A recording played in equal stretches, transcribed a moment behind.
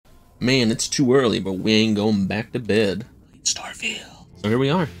Man, it's too early, but we ain't going back to bed. Starfield. So here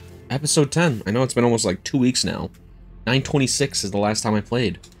we are. Episode 10. I know it's been almost like 2 weeks now. 9:26 is the last time I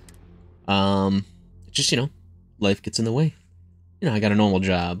played. Just, life gets in the way. I got a normal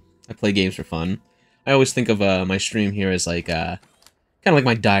job. I play games for fun. I always think of my stream here as like, kind of like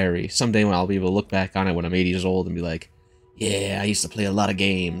my diary. Someday when I'll be able to look back on it when I'm 80 years old and be like, yeah, I used to play a lot of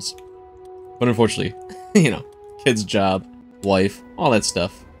games. But unfortunately, kid's job, wife, all that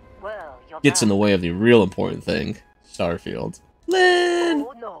stuff gets in the way of the real important thing, Starfield. Lynn!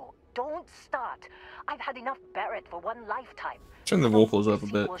 Oh no, don't start. I've had enough Barrett for one lifetime. Turn the vocals up a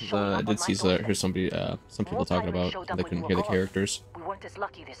bit. I did see hear some people talking about how they couldn't hear the characters.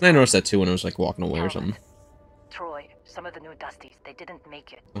 And I noticed that too when I was like walking away or something. Troy, some of the new Dusties, they didn't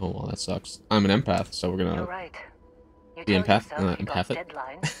make it. Oh well, that sucks. I'm an empath, so we're gonna You're right. be empathic.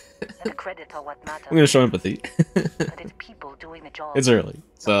 Credit are what matters. I'm gonna show empathy. But it's people doing the job. It's early.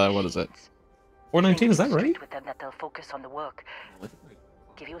 So what is it? 4:19, is that right? With them that they'll focus on the work.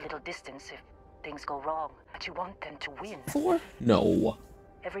 Give you a little distance if things go wrong, but you want them to win. 4? No.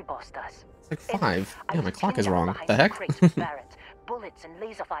 Every boss does. It's like 5. Yeah, my clock is wrong. What the The heck? Barrett, bullets and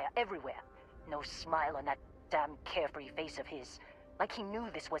laser fire everywhere. No smile on that damn carefree face of his. Like he knew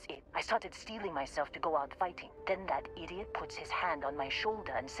this was it. I started steeling myself to go out fighting. Then that idiot puts his hand on my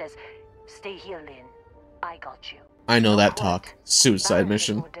shoulder and says, "Stay here, Lynn. I got you." I know that talk. Suicide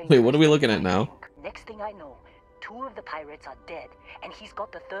mission. Wait, what are we looking at now? Next thing I know, 2 of the pirates are dead, and he's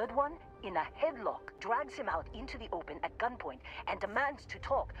got the third one in a headlock, drags him out into the open at gunpoint, and demands to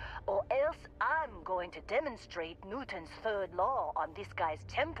talk, or else I'm going to demonstrate Newton's third law on this guy's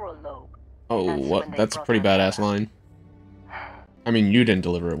temporal lobe. Oh, what? That's a pretty badass line. I mean, you didn't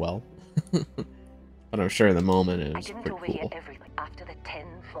deliver it well. But I'm sure in the moment it was pretty cool. Overhear everything. After the 10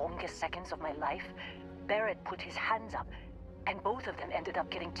 longest seconds of my life, Barrett put his hands up, and both of them ended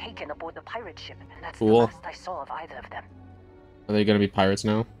up getting taken aboard the pirate ship. And that's the last I saw of either of them. Are they gonna be pirates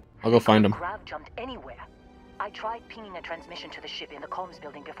now? I'll go find them. Grav jumped anywhere. I tried pinging a transmission to the ship in the comms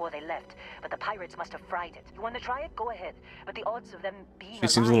building before they left, but the pirates must have fried it. You want to try it? Go ahead. But the odds of them being She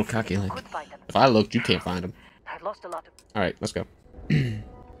seems a little cocky, like, if I looked, you can't find them. I've lost a lot of... Alright, let's go.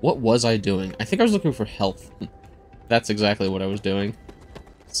 What was I doing? I think I was looking for health. That's exactly what I was doing.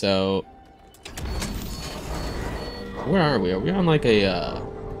 So... where are we? Are we on like a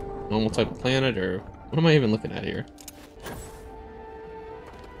normal type of planet, or what am I even looking at here?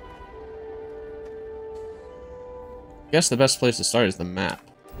 I guess the best place to start is the map.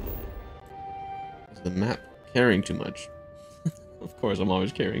 Is the map carrying too much? Of course, I'm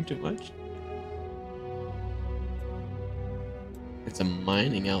always carrying too much. It's a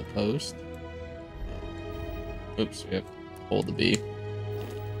mining outpost. Oops, we have to hold the B.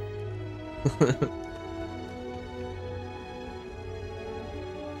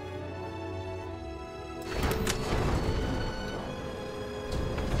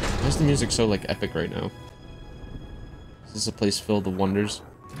 Why is the music so, like, epic right now? Is this a place filled with wonders?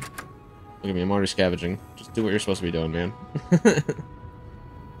 Look at me, I'm already scavenging. Just do what you're supposed to be doing, man.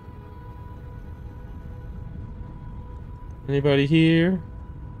 Anybody here?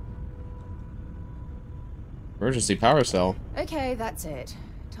 Emergency power cell. Okay, that's it.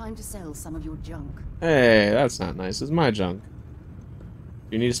 Time to sell some of your junk. Hey, that's not nice. It's my junk. Do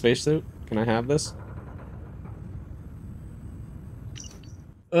you need a spacesuit? Can I have this?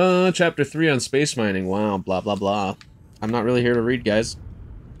 Chapter 3 on space mining. Wow, blah, blah, blah. I'm not really here to read, guys.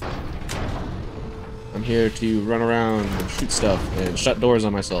 I'm here to run around and shoot stuff and shut doors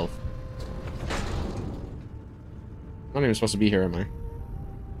on myself. I'm not even supposed to be here, am I?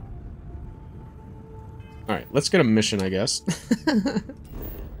 Alright, let's get a mission, I guess.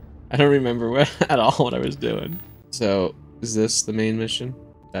 I don't remember at all what I was doing. So, is this the main mission?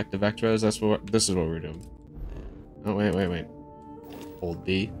 Back to Vectros? This is what we're doing. Oh, wait. Hold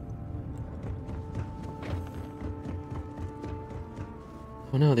B.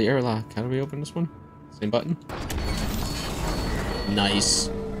 Oh no, the airlock. How do we open this one? Same button? Nice.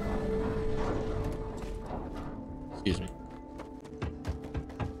 Excuse me.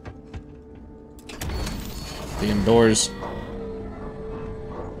 The indoors.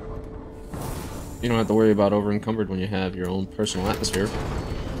 You don't have to worry about over encumbered when you have your own personal atmosphere.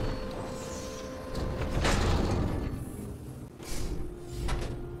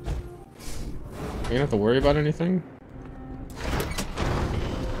 You don't have to worry about anything?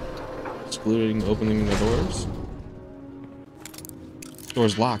 Excluding opening the doors?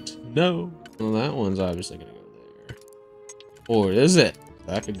 Door's locked. No! Well, that one's obviously gonna go there. Or is it?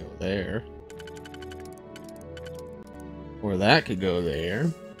 That could go there. Or that could go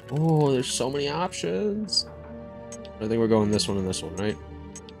there. Oh, there's so many options. I think we're going this one and this one, right?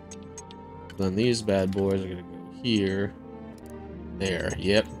 Then these bad boys are gonna go here. There,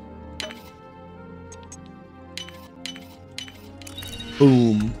 yep.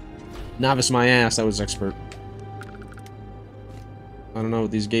 Boom. Novice my ass, that was expert. I don't know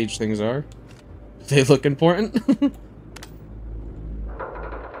what these gauge things are. They look important.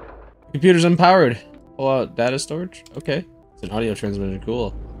 Computer's unpowered. Pull out data storage? Okay. It's an audio transmitter,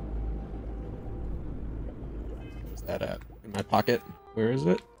 cool. Where's that at? In my pocket? Where is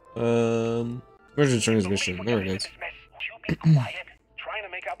it? Where's the transmission? There it is. Be quiet. Trying to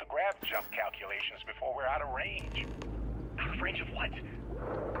make out the grab jump calculations before we're out of range. Out of range of what?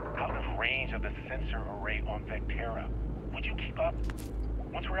 Out of range of the sensor array on Vectera. Would you keep up?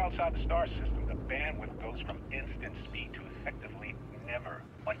 Once we're outside the star system, the bandwidth goes from instant speed to effectively never.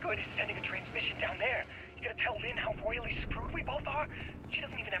 What good is sending a transmission down there? You gonna tell Lynn how royally screwed we both are? She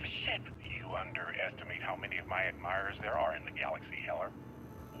doesn't even have a ship. You underestimate how many of my admirers there are in the galaxy, Heller.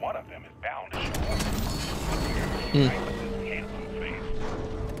 One of them is bound to show up.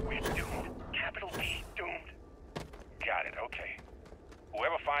 We're doomed. Capital B, doomed. Got it, okay.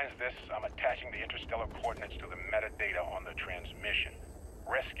 Whoever finds this, I'm attaching the interstellar coordinates to the metadata on the transmission.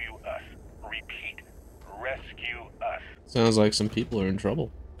 Rescue us. Repeat. Rescue us. Sounds like some people are in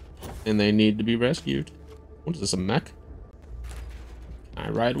trouble. And they need to be rescued. What is this, a mech? Can I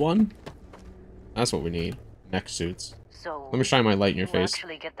ride one? That's what we need. Mech suits. So, let me shine my light in your you face.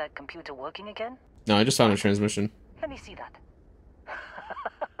 actually get that computer working again? No, I just found a transmission. Let me see that.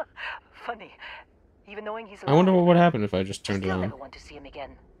 Funny. Even knowing he's alive, I wonder what would happen if I just turned it still on. never want to see him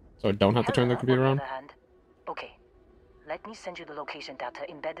again. So I don't have to turn the computer on? On the other hand, okay. Let me send you the location data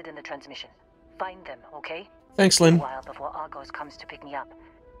embedded in the transmission. Find them, okay? Thanks, A Lynn. while before Argos comes to pick me up.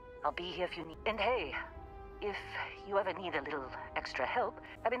 I'll be here if you need. And hey, if you ever need a little extra help,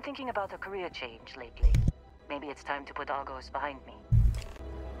 I've been thinking about a career change lately. Maybe it's time to put Argos behind me.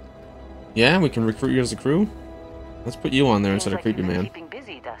 Yeah, we can recruit you as a crew. Let's put you on there instead of Seems like Creepy you've been Man. keeping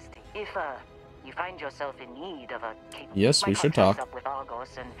busy, Dusty. If you find yourself in need of a capable, Yes, we should talk. Up with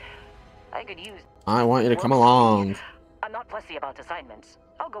Argos, and I could use. I want you to come along. I'm not fussy about assignments.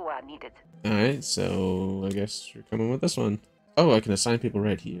 I'll go where I'm needed. Alright, so I guess you're coming with this one. Oh, I can assign people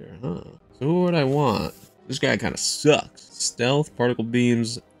right here, huh? So who would I want? This guy kind of sucks. Stealth, particle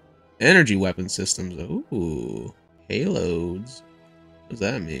beams, energy weapon systems. Ooh, payloads. What does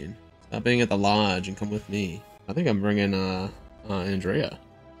that mean? Stop being at the lodge and come with me. I think I'm bringing Andrea.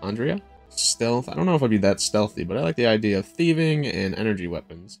 Stealth. I don't know if I'd be that stealthy, but I like the idea of thieving and energy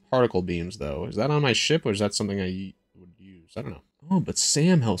weapons. Particle beams, though. Is that on my ship, or is that something I would use? I don't know. Oh, but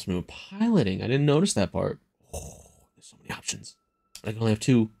Sam helps me with piloting. I didn't notice that part. Oh, there's so many options. I can only have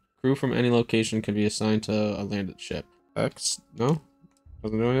 2. Crew from any location can be assigned to a landed ship. X? No?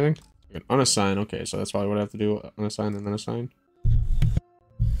 Doesn't do anything? I can unassign. Okay, so that's probably what I have to do. Unassign and then assign.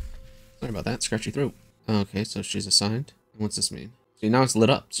 Sorry about that. Scratchy throat. Okay, so she's assigned. What's this mean? See, now it's lit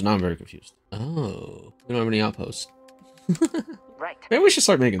up, so now I'm very confused. Oh, we don't have any outposts. Right. Maybe we should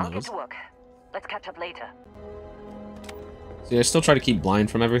start making I'll get those. to work. Let's catch up later. See, I still try to keep blind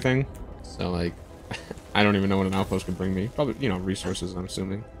from everything. So, like, I don't even know what an outpost could bring me. Probably, you know, resources, I'm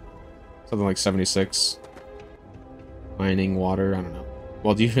assuming. Something like 76. Mining, water, I don't know.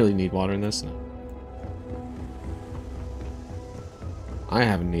 Well, do you really need water in this? No. I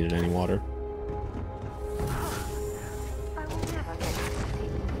haven't needed any water. I will never get to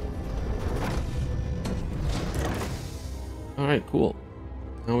sleep. Alright, cool.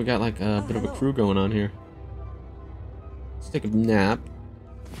 Now we got like a bit of a crew going on here. Let's take a nap.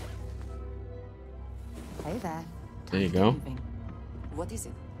 Hey there. There you go. What is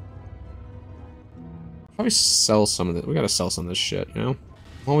it? Probably sell some of it. We gotta sell some of this shit, you know?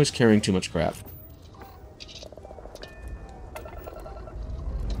 I'm always carrying too much crap.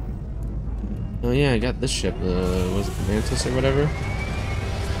 Oh yeah, I got this ship. Was it the Mantis or whatever?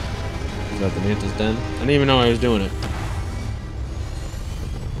 Was that the Mantis Den? I didn't even know I was doing it.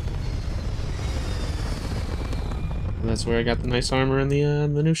 And that's where I got the nice armor and the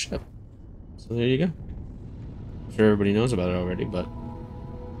new ship. So there you go. I'm sure everybody knows about it already, but...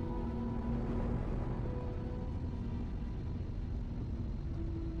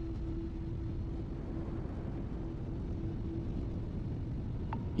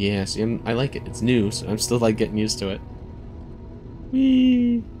 yeah, see, I like it. It's new, so I'm still, like, getting used to it.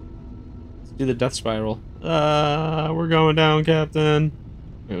 Whee! Let's do the death spiral. We're going down, Captain.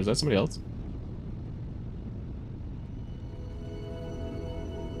 Wait, was that somebody else?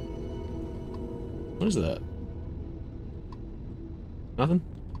 What is that? Nothing?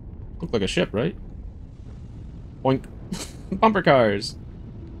 Looked like a ship, right? Boink. Bumper cars!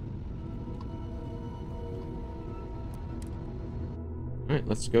 Alright,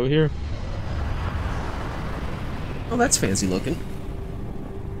 let's go here. Oh, that's fancy looking.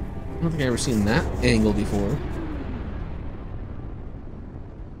 I don't think I've ever seen that angle before.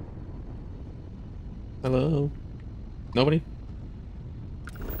 Hello? Nobody?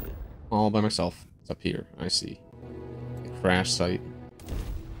 All by myself. It's up here. I see. A crash site.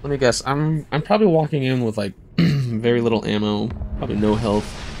 Let me guess. I'm probably walking in with like very little ammo, probably no health.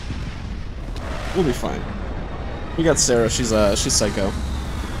 We'll be fine. We got Sarah. She's psycho.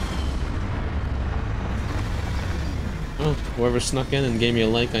 Oh, whoever snuck in and gave me a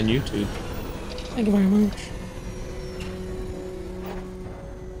like on YouTube. Thank you very much.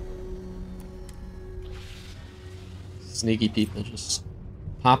 Sneaky people just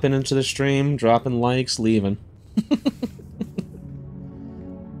popping into the stream, dropping likes, leaving.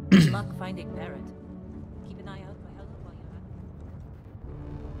 Good luck finding Barrett. Keep an eye out for help while you're at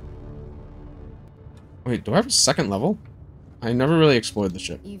it. Wait, do I have a second level? I never really explored the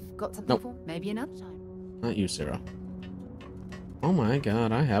ship. You've got something Nope. for maybe another time. Not you, Sarah. Oh my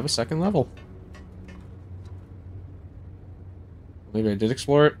god, I have a second level. Maybe I did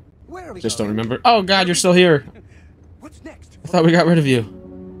explore it. Where are we Just don't going? remember. Oh god, you're still here. What's next? I thought we got rid of you.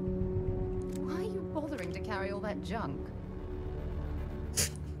 Why are you bothering to carry all that junk?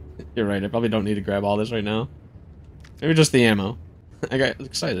 You're right, I probably don't need to grab all this right now. Maybe just the ammo. I got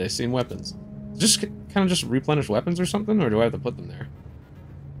excited, I seen weapons. Just kind of just replenish weapons or something, or do I have to put them there?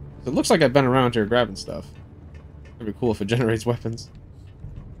 It looks like I've been around here grabbing stuff. It'd be cool if it generates weapons.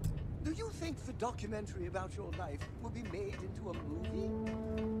 Do you think the documentary about your life will be made into a movie?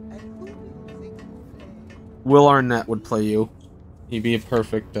 And who do you think will play? Will Arnett would play you. He'd be a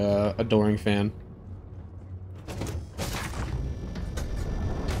perfect, adoring fan.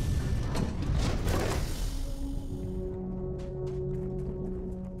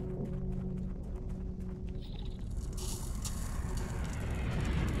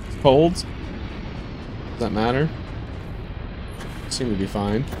 It's cold. Does that matter? Seem to be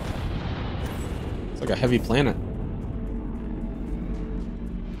fine. It's like a heavy planet.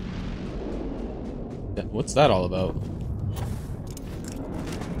 Yeah, what's that all about?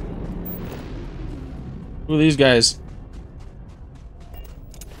 Who are these guys?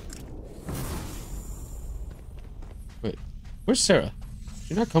 Wait, where's Sarah? Did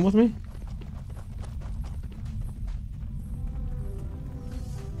she not come with me?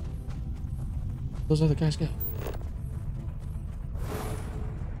 Those other guys go.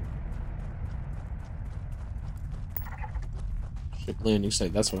 Ship landing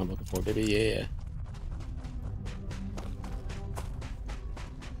site, that's what I'm looking for, baby, yeah.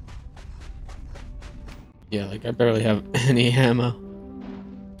 Yeah, like, I barely have any ammo.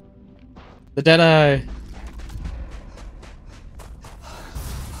 The Deadeye!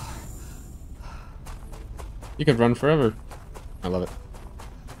 You could run forever. I love it.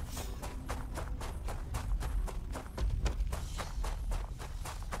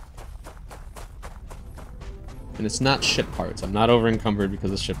 And it's not ship parts. I'm not over encumbered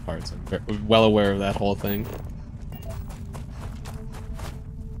because of ship parts. I'm well aware of that whole thing.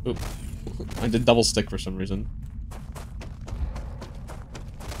 Oop. I did double stick for some reason.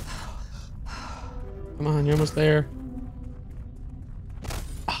 Come on, you're almost there.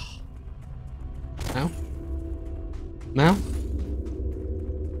 Ah. Now? Now?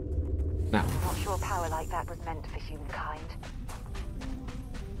 Now. Not sure power like that was meant for humankind.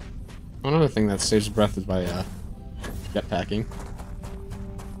 Another thing that saves breath is by jetpacking.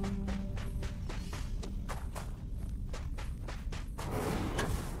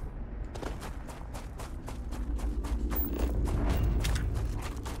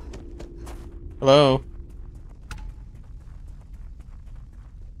 Hello?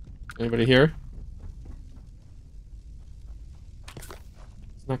 Anybody here?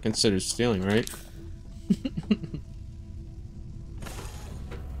 It's not considered stealing, right?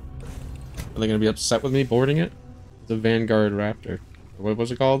 Are they gonna be upset with me boarding it? The Vanguard Raptor. What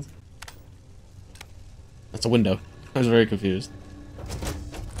was it called? That's a window. I was very confused.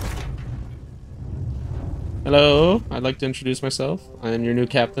 Hello, I'd like to introduce myself. I am your new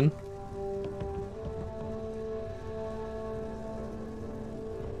captain.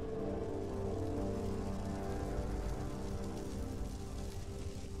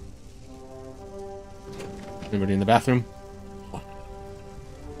 Anybody in the bathroom?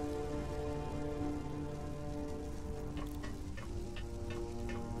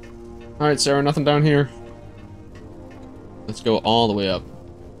 Alright, Sarah, nothing down here. Let's go all the way up.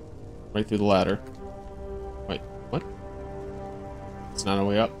 Right through the ladder. Wait, what? It's not a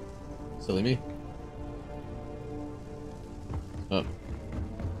way up. Silly me. Oh.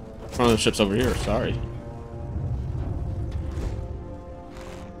 One of the ship's over here, sorry.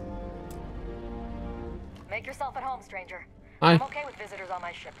 Make yourself at home, stranger. Hi. I'm okay with visitors on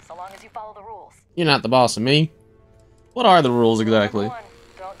my ship, so long as you follow the rules. You're not the boss of me. What are the rules exactly? Rule number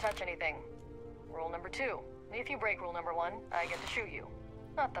 1, don't touch anything. Rule number 2, if you break rule number 1, I get to shoot you.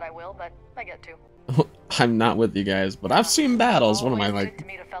 Not that I will, but I get to. I'm not with you guys, but I've seen battles. What am I, like,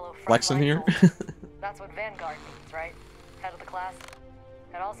 flexing here? That's what Vanguard means, right? Head of the class.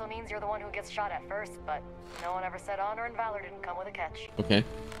 It also means you're the one who gets shot at first, but no one ever said honor and valor didn't come with a catch. Okay.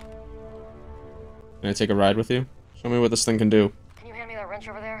 Can I take a ride with you? Show me what this thing can do. Can you hand me that wrench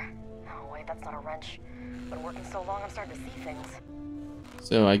over there? Oh, wait, that's not a wrench. Been working so long, I'm starting to see things.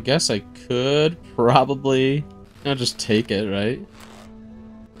 So I guess I could probably, just take it, right?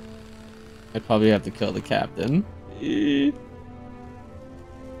 I'd probably have to kill the captain. I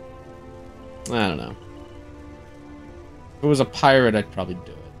don't know. If it was a pirate, I'd probably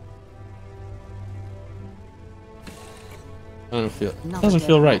do it. I don't feel. It doesn't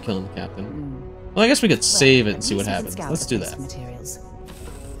feel right killing the captain. Well, I guess we could save it and see what happens. Let's do that.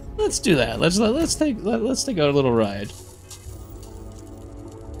 Let's do that. Let's take a little ride.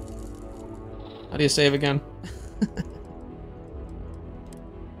 How do you save again?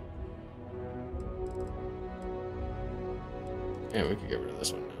 Yeah, we could get rid of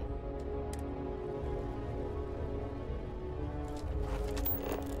this one now.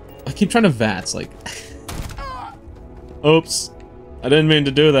 I keep trying to VATS, like... Oops. I didn't mean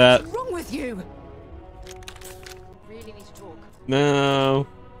to do that. What's wrong with you? Really need to talk. No.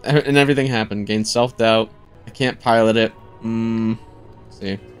 And everything happened. Gained self-doubt. I can't pilot it.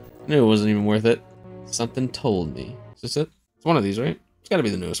 See. I knew it wasn't even worth it. Something told me. Is this it? It's one of these, right? It's gotta be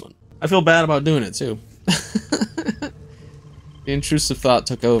the newest one. I feel bad about doing it, too. The intrusive thought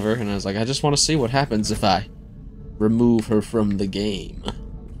took over, and I was like, I just want to see what happens if I remove her from the game.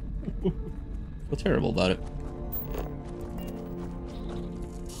 I feel terrible about it.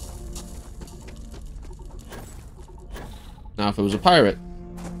 Now, if it was a pirate,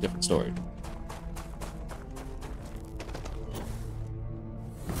 different story.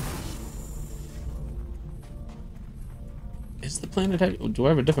 Is the planet heavy? Do I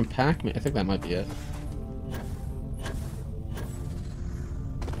have a different pack? I think that might be it.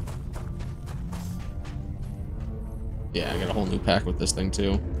 Yeah, I got a whole new pack with this thing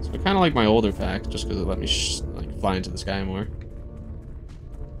too. So I kind of like my older pack just because it let me like fly into the sky more.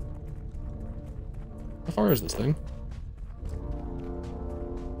 How far is this thing?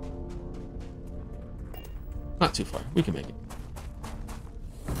 Not too far. We can make it.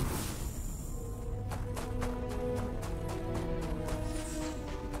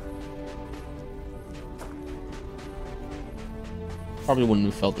 Probably wouldn't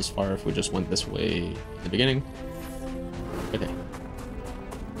have felt this far if we just went this way in the beginning. Okay.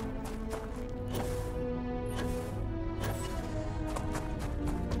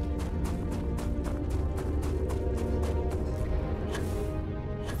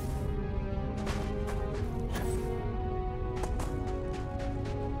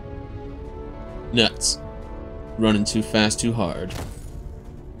 Nuts. Running too fast, too hard.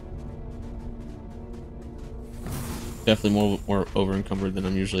 Definitely more over encumbered than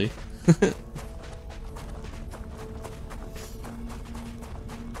I'm usually.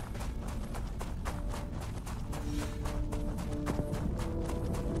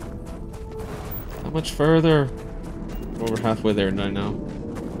 How much further? We're over halfway there right now.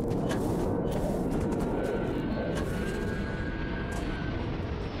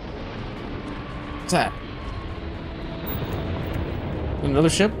 What's that? Another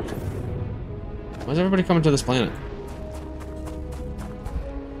ship? Why is everybody coming to this planet?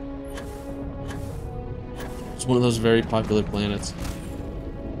 It's one of those very popular planets.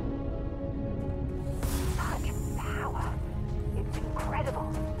 Such power. It's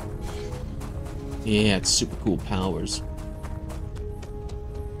incredible. Yeah, it's super cool powers.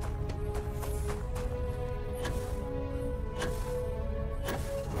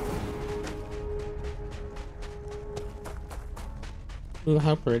 Ooh,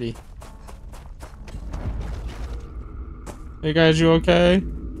 how pretty. Hey guys, you okay?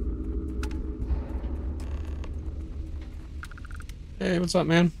 Hey, what's up,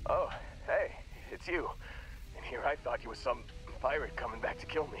 man? Oh, hey, it's you. And here I thought you was some pirate coming back to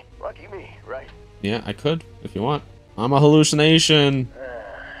kill me. Lucky me, right? Yeah, I could, if you want. I'm a hallucination.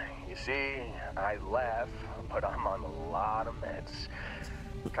 You see, I laugh, but I'm on a lot of meds.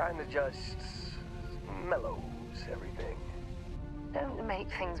 Kinda just mellows everything. Don't make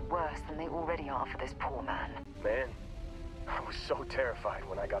things worse than they already are for this poor man. Man, I was so terrified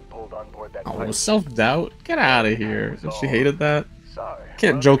when I got pulled on board that Oh, pirate. self-doubt? Get out of here. Did she hated that? Sorry.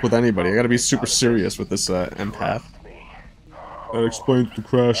 Can't joke with anybody. I gotta be super serious with this empath. That explains the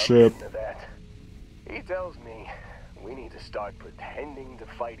crash ship. He tells me we need to start pretending to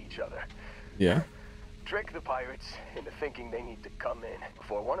fight each other. Yeah. Trick the pirates into thinking they need to come in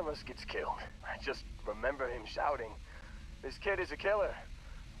before one of us gets killed. I just remember him shouting, "This kid is a killer.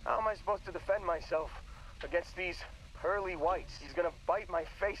 How am I supposed to defend myself against these pearly whites? He's gonna bite my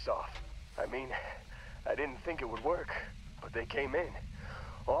face off." I mean, I didn't think it would work, but they came in.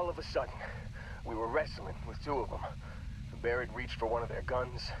 All of a sudden, we were wrestling with two of them. Barrett reached for one of their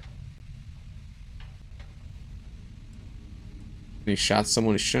guns. And he shot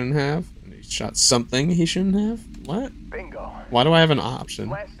someone he shouldn't have. And he shot something he shouldn't have. What? Bingo. Why do I have an option?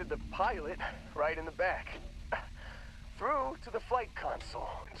 Blasted the pilot right in the back. Through to the flight console.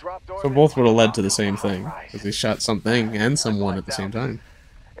 Dropped So both would have led to the same thing, because he shot something and someone at the same time.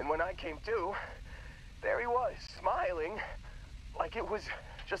 And when I came to, there he was, smiling, like it was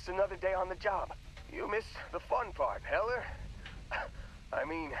just another day on the job. You missed the fun part, Heller. I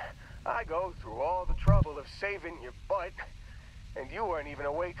mean, I go through all the trouble of saving your butt, and you weren't even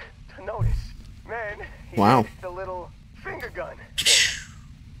awake to notice. Then he wow. did the little finger gun.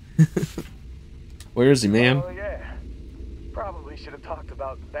 Where is he, man? Oh yeah. Probably should have talked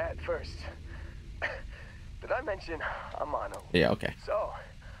about that first. Did I mention I'm on a... Yeah, okay. So,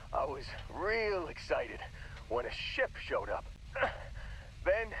 I was real excited when a ship showed up.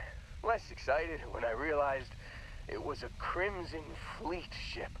 Then, less excited when I realized it was a Crimson Fleet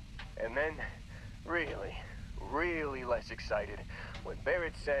ship. And then, really less excited when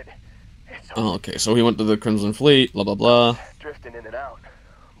Barrett said, "It's Oh, okay, so he went to the Crimson Fleet, blah, blah, blah. drifting in and out,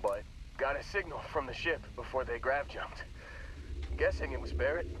 but got a signal from the ship before they grav jumped. Guessing it was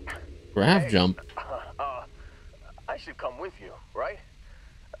Barrett. Grav jump? I should come with you, right?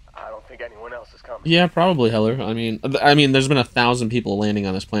 I don't think anyone else is coming. Yeah, probably, Heller. I mean, there's been 1,000 people landing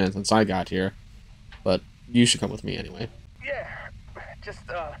on this planet since I got here. But you should come with me anyway. Yeah, just,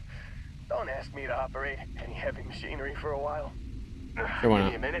 don't ask me to operate any heavy machinery for a while. Sure, why Give not?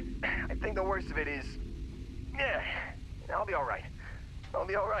 me a minute. I think the worst of it is... Yeah, I'll be alright. I'll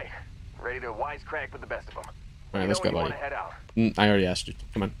be alright. Ready to wisecrack with the best of them. Alright, let's go, buddy. Want to head out. I already asked you.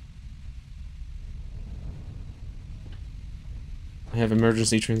 Come on. I have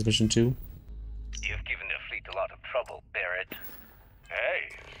emergency transmission too. You've given the fleet a lot of trouble, Barrett.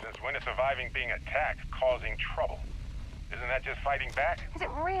 Hey, since when is surviving being attacked causing trouble? Isn't that just fighting back? Is it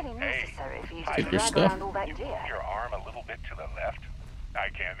really necessary for you to Take your drag stuff. around all that You gear? move your arm a little bit to the left. I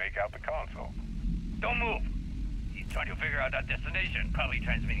can't make out the console. Don't move. He's trying to figure out our destination. Probably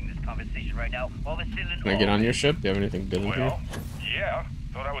transmitting this conversation right now while we're still in Can I get on your ship? Do you have anything good in here? Well, yeah.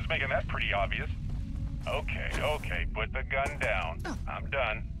 Thought I was making that pretty obvious. Okay. Put the gun down. I'm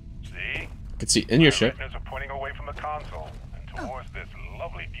done. See? I can see in your My ship. retinas are pointing away from the console and towards this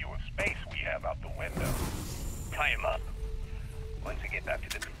lovely view of space we have out the window. Tie him up. Once we get back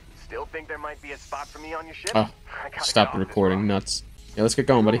to the... Still think there might be a spot for me on your ship? Oh, I gotta stop get the off this recording. rock. Nuts. Yeah, let's get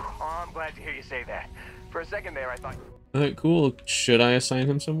going, buddy. Oh, I'm glad to hear you say that. For a second there, I thought... Alright, cool. Should I assign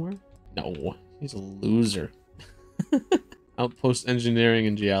him somewhere? No. He's a loser. Outpost engineering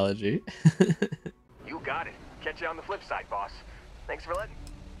and geology. You got it. Catch you on the flip side, boss. Thanks for letting...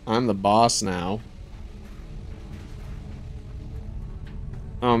 I'm the boss now.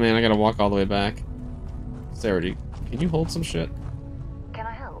 Oh man, I gotta walk all the way back. Sarah, can you hold some shit? Can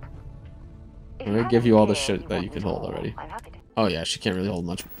I help? If I'm you gonna have give you all the anything shit that want you me can to hold hold, already. I'm happy to. Oh yeah, she can't really hold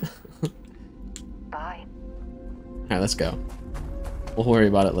much. Bye. Alright, let's go. We'll worry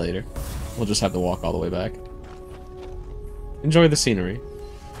about it later. We'll just have to walk all the way back. Enjoy the scenery.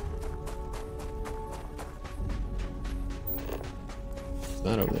 What's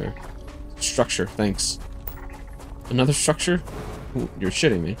that over there? Structure, thanks. Another structure? Ooh, you're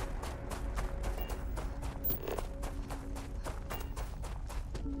shitting me.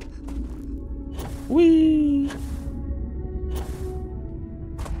 Whee!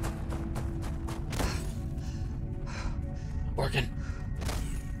 Working.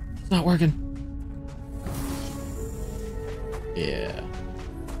 It's not working. Yeah.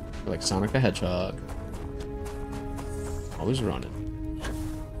 Like Sonic the Hedgehog. Always running.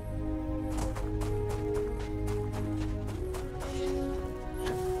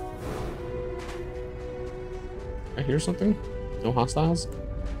 I hear something? No hostiles?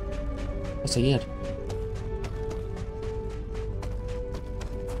 What's a yet?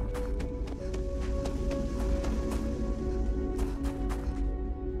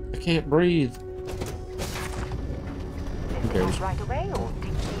 I can't breathe. Is it right away, or do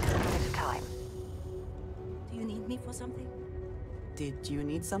you need a little bit of time? Do you need me for something? Did you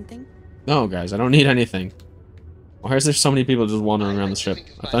need something? No, guys, I don't need anything. Why is there so many people just wandering around the ship?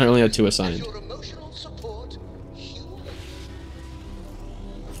 I thought I only had 2 assigned. Your emotional support, human.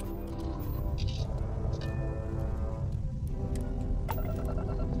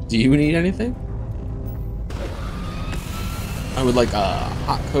 Do you need anything? I would like a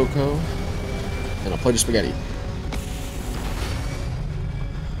hot cocoa and a plate of spaghetti.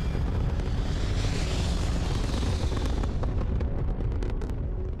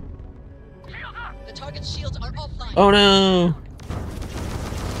 The target's shields are offline. Oh no!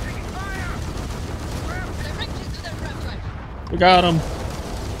 Directly to their rev drive. We got him.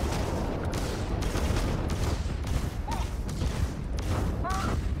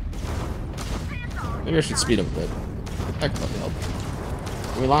 Maybe I should speed up a bit. That could help.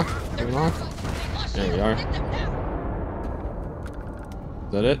 Can we lock? Can we lock? There we are.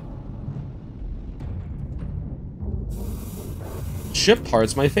 Is that it? Ship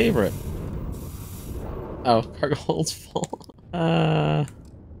part's my favorite. Oh, cargo hold's full. Oh,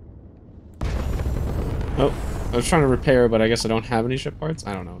 I was trying to repair, but I guess I don't have any ship parts.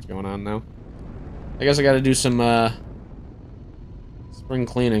 I don't know what's going on now. I guess I gotta do some, spring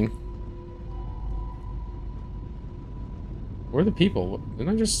cleaning. Where are the people? Didn't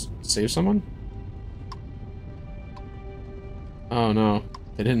I just save someone? Oh no,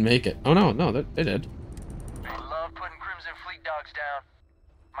 they didn't make it. Oh no, no, they did. I love putting Crimson Fleet dogs down.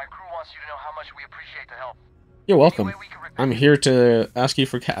 My crew wants you to know how much we appreciate the help. You're welcome. I'm here to ask you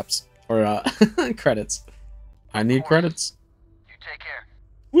for caps or credits. I need credits. You take care.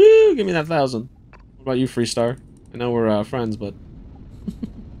 Woo! Give me that 1,000. What about you, Freestar? I know we're friends, but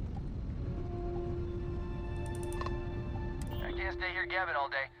I can't stay here gabbing all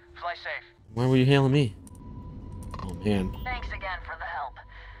day. Fly safe. why were you hailing me? Oh man. Thanks again for the help.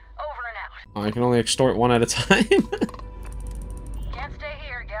 Over and out. Oh, I can only extort one at a time. Can't stay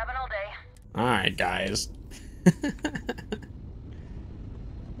here gabbing all day. Alright, guys.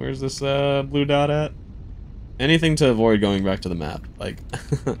 Where's this blue dot at? Anything to avoid going back to the map. Like,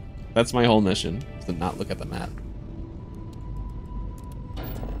 that's my whole mission, is to not look at the map.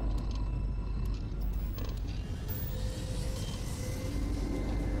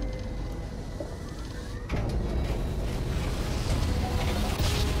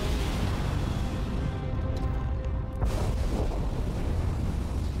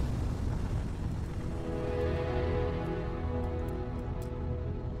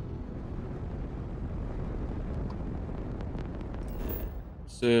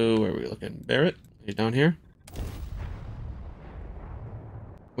 So, where are we looking? Barrett? Are you down here?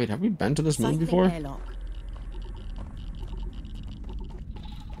 Wait, have we been to this moon before? Airlock.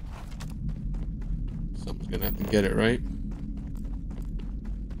 Someone's gonna have to get it, right?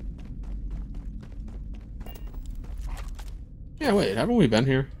 Yeah, wait, haven't we been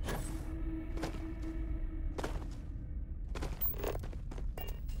here?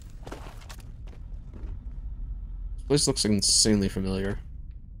 This place looks insanely familiar.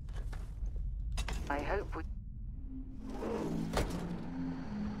 I hope we...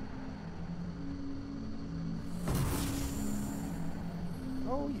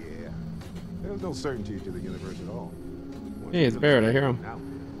 Oh yeah. There's no certainty to the universe at all. Hey, it's Barrett, I hear him. Out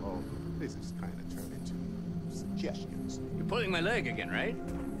there, all this is kind of turned into suggestions. You're pulling my leg again, right?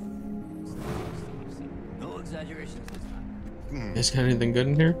 No exaggerations this time. Is got anything good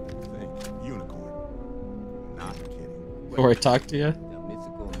in here? Unicorn. Not kidding. Before I talk to you? The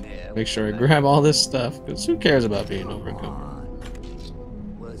mythical mare. Make sure I grab all this stuff, because who cares about being over encumbered?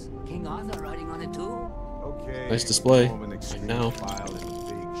 Was King Arthur riding on it too? Okay. Nice display. form an extreme now. file in the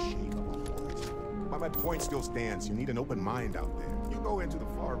big shape of a horse. But my point still stands. You need an open mind out there. You go into the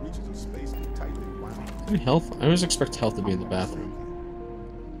far reaches of space too tightly wound. Any health? I always expect health to be in the bathroom.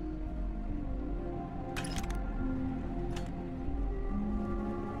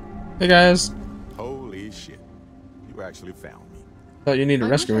 Hey guys. Holy shit. You actually found me. Thought you needed I wish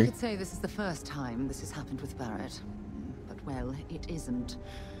I rescuing. could say this is the first time this has happened with Barrett. But, well, it isn't.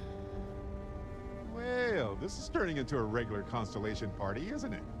 Well, this is turning into a regular Constellation party,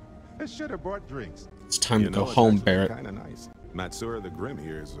 isn't it? I should have brought drinks. It's time to go home, Barrett. Kind of nice. Matsura the Grim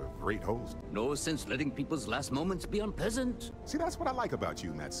here is a great host. No sense letting people's last moments be unpleasant. See, that's what I like about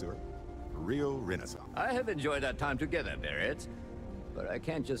you, Matsura. Real renaissance. I have enjoyed our time together, Barrett. But I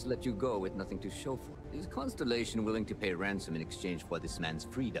can't just let you go with nothing to show for it. Is Constellation willing to pay ransom in exchange for this man's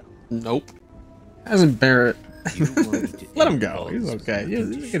freedom? Nope. Hasn't Barrett. You want me to Let him end go. all He's this okay. with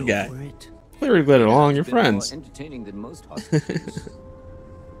nothing He's to a good show guy. for it? Clearly glad along. You're It's been more friends. entertaining than most hostages.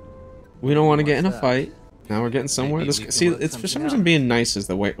 We don't want to get in a What's that? fight. Now we're getting somewhere. Maybe This, we can see, work it's for some something reason out. being nice is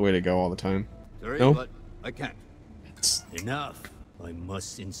the way to go all the time. Sorry, No? but I can't. Enough. I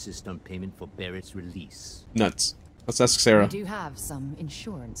must insist on payment for Barrett's release. Nuts. Let's ask We Sarah. do have some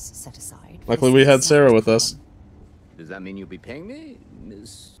insurance set aside. for Luckily this we had exact Sarah with us. one. Does that mean you'll be paying me,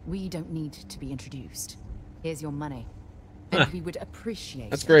 Miss? We don't need to be introduced. Here's your money. And we would appreciate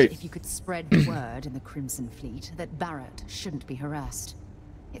That's great. it if you could spread the word in the Crimson Fleet that Barrett shouldn't be harassed.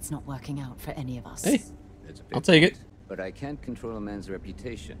 It's not working out for any of us. Hey, That's a big I'll take it. point, but I can't control a man's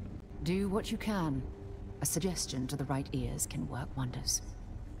reputation. Do what you can. A suggestion to the right ears can work wonders.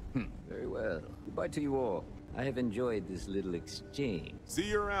 Very well. Goodbye to you all. I have enjoyed this little exchange. See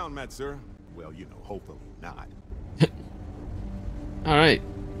you around, Matt, sir. Well, you know, hopefully not. Alright.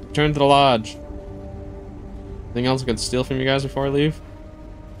 Return to the lodge. Anything else I could steal from you guys before I leave?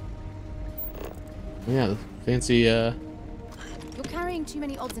 Oh, yeah, the fancy, You're carrying too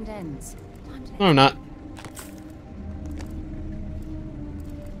many odds and ends. No, I'm not.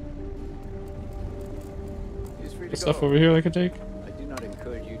 He's free to Good stuff go. over here I could take. I do not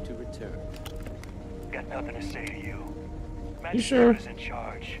encourage you to return. Got nothing to say to you. You sure? Is in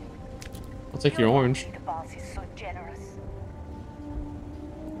charge. I'll take your orange. The boss is so generous.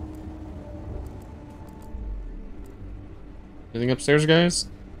 Anything upstairs, guys?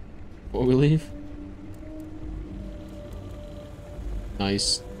 Before we leave?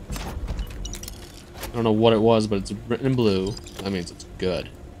 Nice. I don't know what it was, but it's written in blue. That means it's good.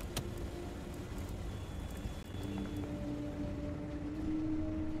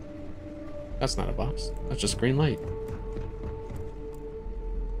 That's not a box. That's just green light.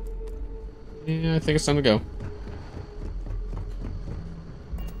 Yeah, I think it's time to go.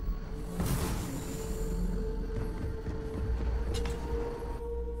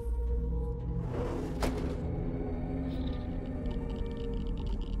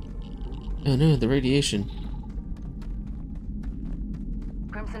 Oh no, the radiation.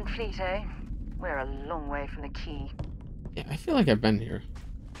 Crimson Fleet, eh? We're a long way from the key. Yeah, I feel like I've been here.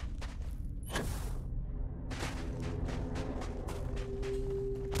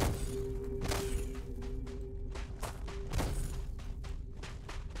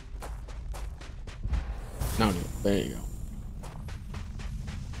 No, there you go.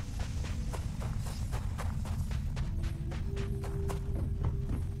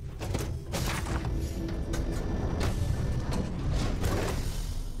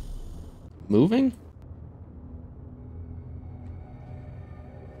 Moving?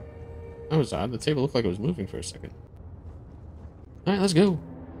 That was odd. The table looked like it was moving for a second. Alright, let's go.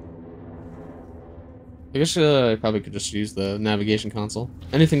 I guess I probably could just use the navigation console.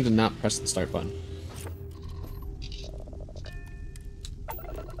 Anything to not press the start button.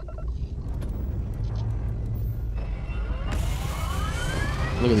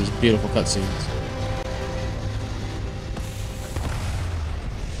 Look at these beautiful cutscenes.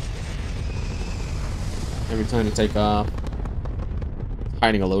 Every time to take off.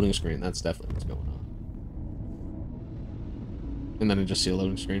 Hiding a loading screen, that's definitely what's going on. And then I just see a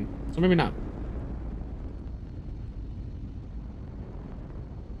loading screen. So maybe not.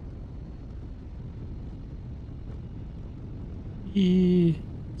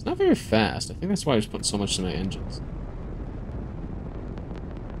 It's not very fast. I think that's why I was putting so much in my engines.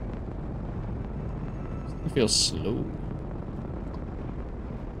 I feel slow.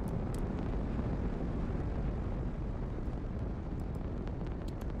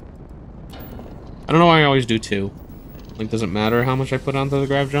 I don't know why I always do 2. Like, doesn't matter how much I put onto the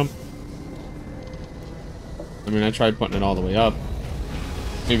grab jump. I mean, I tried putting it all the way up.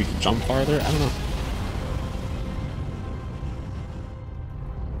 Maybe you can jump farther? I don't know.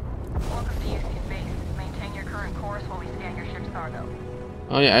 Welcome to Houston Base. Maintain your current course while we scan your ship's cargo.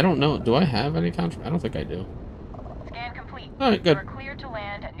 Oh yeah, I don't know. Do I have any contract? I don't think I do. Scan complete. Alright, good. You are cleared to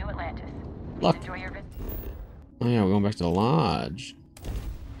land at New Atlantis. Please Luck. enjoy your visit. Oh yeah, we're going back to the lodge.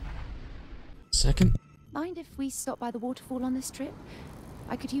 Second? Mind if we stop by the waterfall on this trip?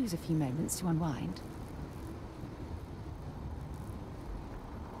 I could use a few moments to unwind.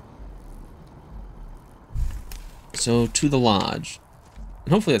 So, to the lodge.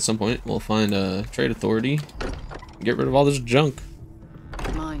 And hopefully at some point we'll find a trade authority and get rid of all this junk.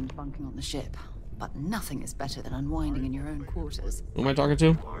 Mind bunking on the ship, but nothing is better than unwinding in your own quarters. Who am I talking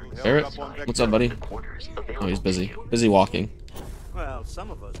to? Barrett? What's up, buddy? Oh, he's busy. Busy walking. Well, some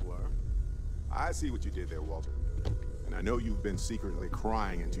of us were. I see what you did there, Walter. And I know you've been secretly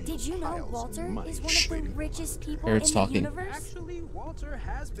crying into Did your you know piles of Walter money is one of the waiting. richest people Barrett's in the talking. universe? Actually, Walter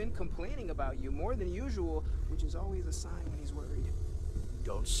has been complaining about you more than usual, which is always a sign when he's worried.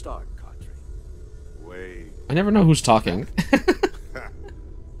 Don't start, Cadre. Wait. I never know who's talking.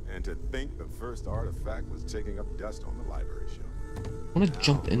 And to think the first artifact was taking up dust on the library shelf. I want to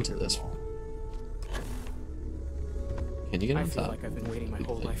jump into this. Can you get on I feel top? like I've been waiting my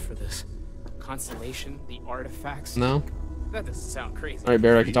whole life for this. Constellation, the artifacts. No? That doesn't sound crazy. Alright,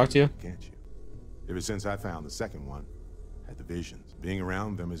 Barrett, I can talk to you? Can't you? Ever since I found the second one, had the visions. Being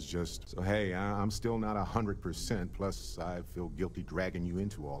around them is just, so hey, I'm still not 100%, plus I feel guilty dragging you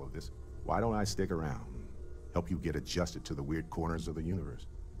into all of this. Why don't I stick around? Help you get adjusted to the weird corners of the universe.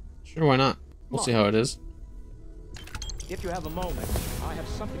 Sure, why not? We'll see how it is. If you have a moment, I have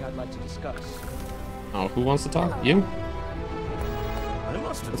something I'd like to discuss. Oh, who wants to talk? You?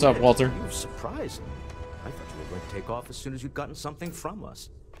 What's up, Walter? You surprised me. I thought you were going to take off as soon as you'd gotten something from us.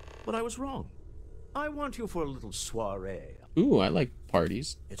 But I was wrong. I want you for a little soiree. Ooh, I like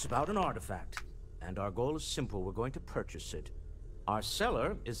parties. It's about an artifact, and our goal is simple. We're going to purchase it. Our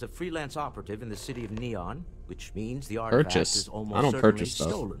seller is a freelance operative in the city of Neon, which means the artifact is almost certainly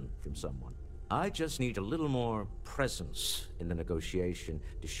stolen from someone. I just need a little more presence in the negotiation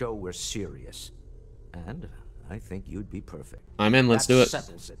to show we're serious. And I think you'd be perfect. I'm in, let's do it. That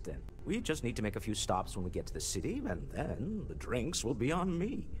settles it then. We just need to make a few stops when we get to the city, and then the drinks will be on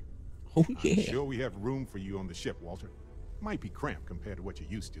me. Oh, yeah. I'm sure we have room for you on the ship, Walter. Might be cramped compared to what you're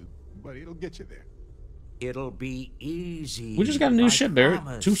used to, but it'll get you there. It'll be easy. We just got a new ship,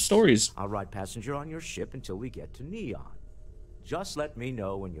 Barrett. 2 stories. I'll ride passenger on your ship until we get to Neon. Just let me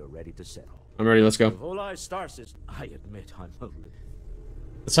know when you're ready to settle. I'm ready, let's go. Volai Star says, I admit I'm a little...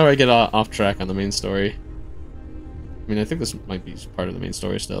 That's how I get off track on the main story. I mean, I think this might be part of the main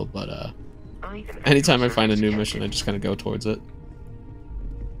story still, but anytime I find a new mission, I just kind of go towards it.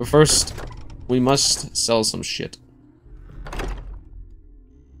 But first, we must sell some shit.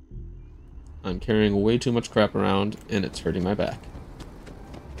 I'm carrying way too much crap around, and it's hurting my back.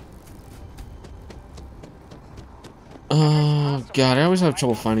 Oh, God, I always have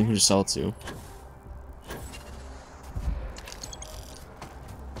trouble finding who to sell to.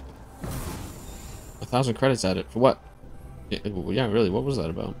 1,000 credits at it. For what? Yeah, really, what was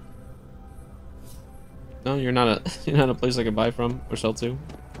that about? No, you're not a place I can buy from or sell to.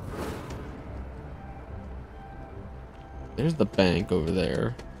 There's the bank over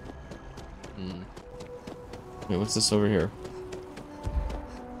there. Wait, what's this over here?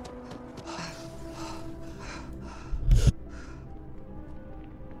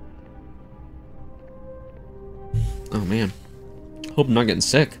 Oh man. Hope I'm not getting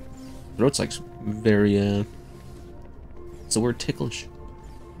sick. Throat's like very what's the word, ticklish?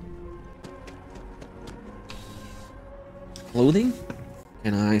 Clothing?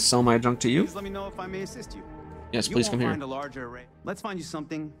 Can I sell my junk to you? Please let me know if I may assist you. Yes, please come here. Find a larger array. Let's find you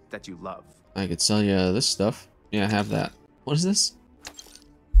something that you love. I could sell you this stuff. Yeah, I have that. What is this?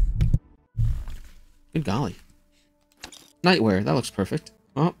 Good golly. Nightwear. That looks perfect.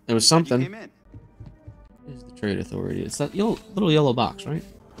 Oh, it was something. Here's the Trade Authority. It's that little yellow box, right?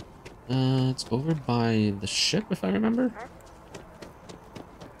 It's over by the ship, if I remember.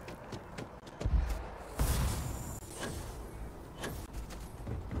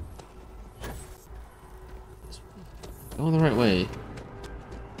 Going the right way.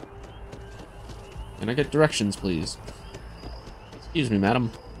 Can I get directions, please? Excuse me,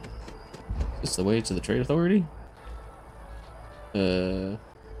 madam. Is this the way to the Trade Authority?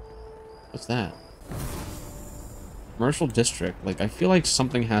 What's that? Commercial district. Like, I feel like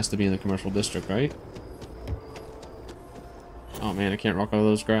something has to be in the commercial district, right? Oh man, I can't rock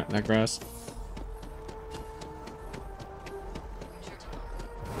over that grass.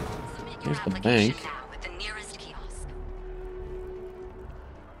 Here's the bank.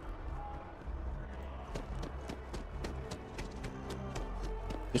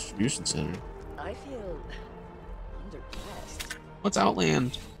 Distribution center. I feel underdressed. What's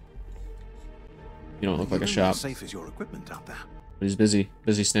Outland? You don't look like a shop. Safe as your equipment out there. But he's busy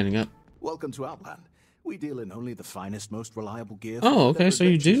standing up. Welcome to Outland. We deal in only the finest, most reliable gear. Oh, okay, so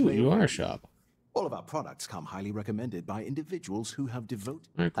you are a shop. All of our products come highly recommended by individuals who have devoted.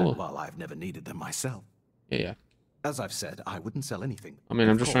 Very cool. And while I've never needed them myself. Yeah. As I've said, I wouldn't sell anything. I mean,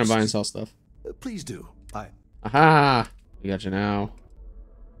 I'm just trying to buy and sell stuff. Please do. Aha! We got you now.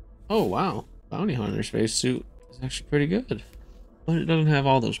 Oh, wow. Bounty Hunter spacesuit is actually pretty good. But it doesn't have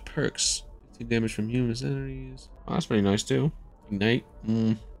all those perks. 15 damage from humans enemies. Oh, that's pretty nice, too. Ignite.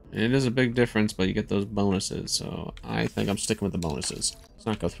 And it is a big difference, but you get those bonuses. So I think I'm sticking with the bonuses. Let's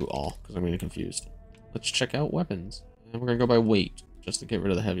not go through all, because I'm getting confused. Let's check out weapons. And we're going to go by weight, just to get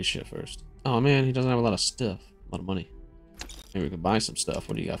rid of the heavy shit first. Oh, man, he doesn't have a lot of stuff. A lot of money. Maybe we could buy some stuff.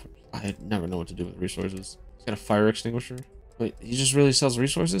 What do you got? I never know what to do with resources. He's got a fire extinguisher. Wait, he just really sells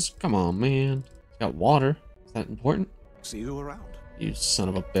resources? Come on, man. He's got water. Is that important? See you around. You son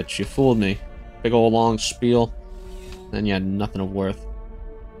of a bitch. You fooled me. Big old long spiel. Then you had nothing of worth.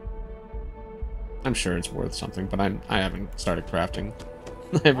 I'm sure it's worth something, but I haven't started crafting.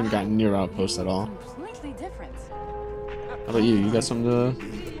 I haven't gotten near outpost at all. Completely different. How about you? You got something to...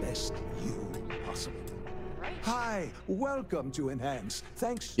 The best you possible. Hi, Hey, welcome to Enhance.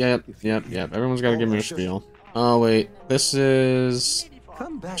 Thanks. Yep. Everyone's got to give me a spiel. Oh, wait. This is...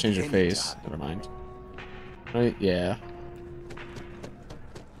 Change your face. Never mind. Right? Yeah.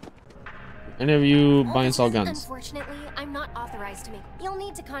 Any of you buy and sell guns? Unfortunately, I'm not authorized to make... You'll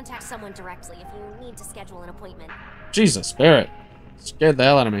need to contact someone directly if you need to schedule an appointment. Jesus, Barrett. Scared the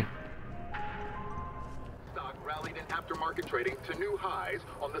hell out of me. Stock rallied in aftermarket trading to new highs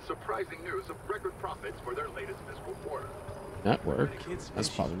on the surprising news of record profits for their latest fiscal quarter. Network? That's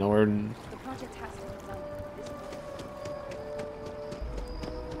probably nowhere in... The project has to be done.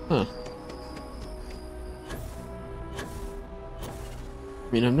 Huh.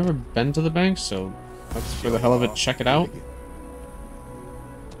 I mean, I've never been to the bank, so let's, for the hell of it, check it out.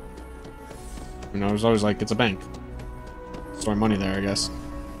 You know, I was always like, it's a bank. Store money there, I guess.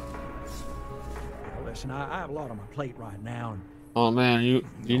 Listen, I have a lot on my plate right now. And oh man, you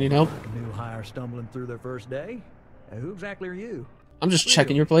need help? a new hire stumbling through their first day. Who exactly are you? I'm just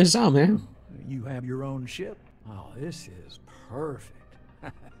checking your place out, man. You have your own ship? Oh, this is perfect.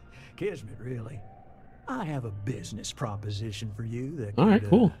 Kismet, really. I have a business proposition for you that could, alright,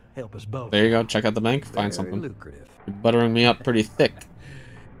 cool. Help us both. There you go, check out the bank, find something. Lucrative. You're buttering me up pretty thick.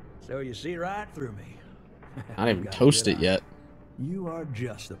 So you see right through me. I didn't even toast it yet. You are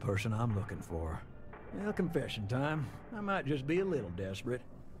just the person I'm looking for. Well, confession time. I might just be a little desperate.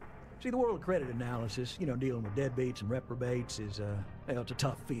 See, the world of credit analysis, you know, dealing with deadbeats and reprobates is, well, it's a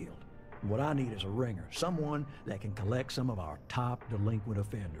tough field. And what I need is a ringer, someone that can collect some of our top delinquent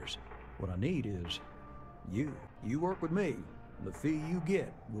offenders. What I need is you. You work with me. The fee you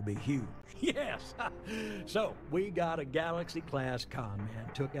get will be huge. Yes! So, we got a Galaxy-class con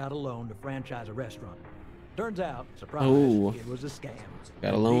man took out a loan to franchise a restaurant. Turns out, surprise, it was a scam.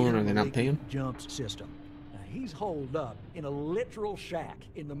 Got a loan, are they not paying? Jumps system. Now, he's holed up in a literal shack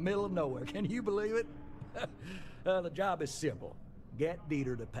in the middle of nowhere. Can you believe it? The job is simple. Get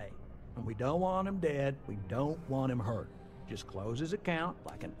Dieter to pay. And we don't want him dead. We don't want him hurt. Just close his account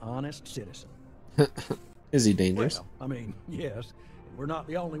like an honest citizen. Is he dangerous? Well, I mean, yes. We're not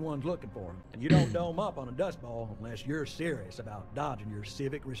the only ones looking for him. And you don't dome up on a dust ball unless you're serious about dodging your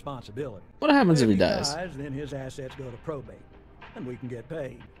civic responsibility. What happens if he dies? Then his assets go to probate, and we can get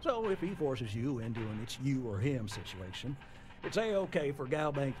paid. So if he forces you into an it's you or him situation, it's a-okay for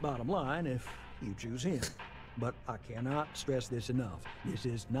Galbank's bottom line if you choose him. But I cannot stress this enough. This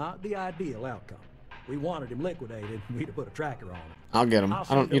is not the ideal outcome. We wanted him liquidated, we'd have put a tracker on him. I'll get him.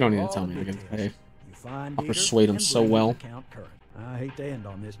 You don't need to tell me to get paid. I'll persuade him so well. I hate to end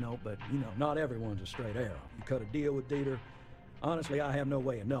on this note, but, you know, not everyone's a straight arrow. You cut a deal with Dieter. Honestly, I have no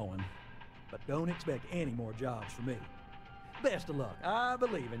way of knowing. But don't expect any more jobs from me. Best of luck. I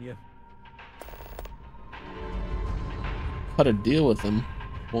believe in you. Cut a deal with him.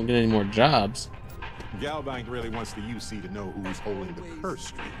 Won't get any more jobs. Galbank really wants the UC to know who's holding the purse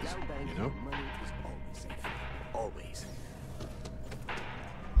strings, you know? Always.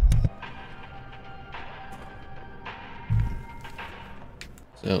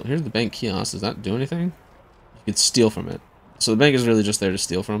 So here's the bank kiosk. Does that do anything? You could steal from it. So the bank is really just there to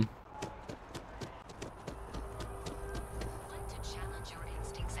steal from.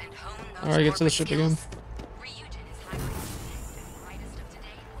 Alright, get to the ship again.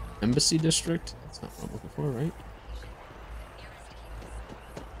 Embassy district? That's not what I'm looking for, right?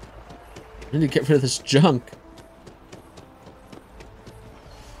 I need to get rid of this junk.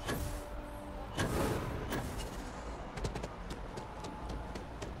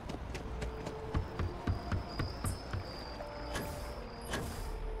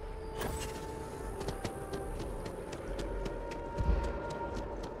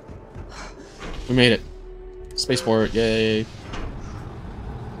 We made it. Spaceport, yay. I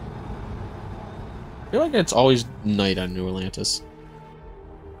feel like it's always night on New Atlantis.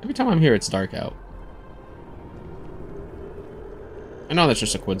 Every time I'm here, it's dark out. I know that's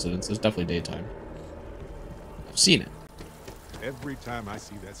just a coincidence. It's definitely daytime. I've seen it. Every time I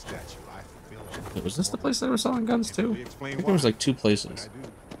see that statue, I feel like... Wait, was this the place they were selling guns too? I think there was like two places.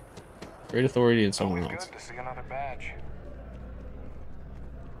 Great Authority and someone else. Good to see another badge.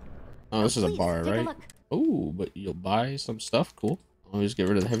 Oh, this is a bar, right? Oh, but you'll buy some stuff. Cool. Always get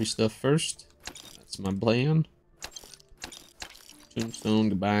rid of the heavy stuff first. That's my plan. Tombstone,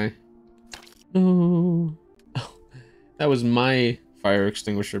 goodbye. No. Oh, that was my fire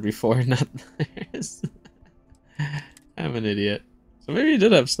extinguisher before, not theirs. I'm an idiot. So maybe you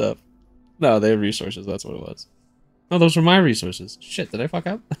did have stuff. No, they have resources. That's what it was. No, those were my resources. Shit, did I fuck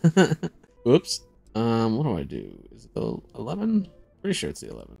up? Oops. What do I do? Is it the 11? Pretty sure it's the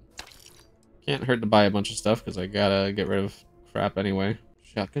 11. Can't hurt to buy a bunch of stuff because I gotta get rid of crap anyway.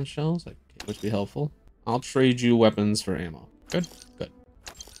 Shotgun shells, that would be helpful. I'll trade you weapons for ammo. Good, good.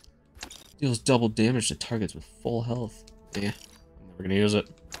 Deals double damage to targets with full health. Yeah, I'm never gonna use it.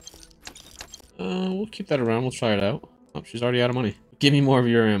 We'll keep that around. We'll try it out. Oh, she's already out of money. Give me more of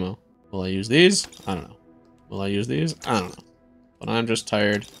your ammo. Will I use these? I don't know. Will I use these? I don't know. But I'm just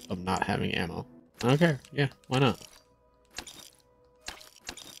tired of not having ammo. I don't care. Yeah, why not?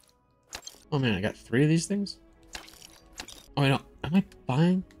 Oh man, I got 3 of these things? Oh, I don't. Am I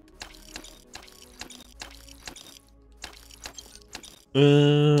buying?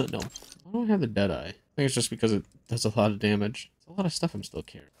 No. Why don't I have the Deadeye? I think it's just because it does a lot of damage. It's a lot of stuff I'm still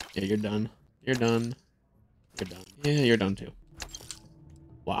carrying. Yeah, you're done. You're done. You're done. Yeah, you're done too.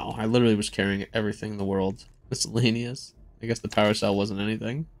 Wow, I literally was carrying everything in the world. Miscellaneous. I guess the power cell wasn't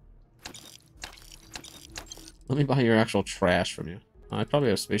anything. Let me buy your actual trash from you. Oh, I probably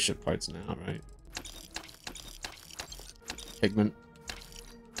have spaceship parts now, right? Pigment.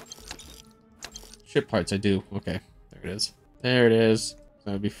 Ship parts, I do. Okay, there it is. There it is.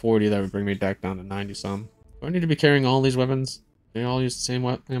 That would be 40. That would bring me back down to 90 some. Do I need to be carrying all these weapons? They all use the same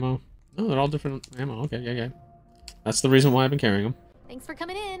ammo? No, they're all different ammo. Okay, yeah. That's the reason why I've been carrying them. Thanks for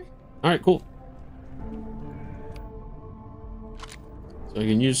coming in. Alright, cool. So I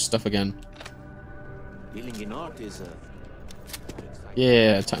can use stuff again. Dealing in art is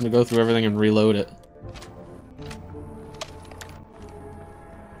Yeah, time to go through everything and reload it.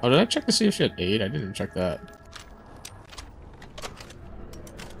 Oh, did I check to see if she had 8? I didn't check that.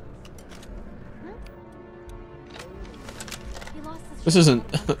 This isn't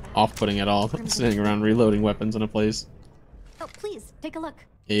off-putting at all. Sitting around reloading weapons in a place. Oh, please, take a look.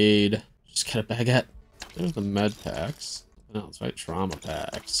 Aid. Just get a baguette. There's the med packs. No, that's right, trauma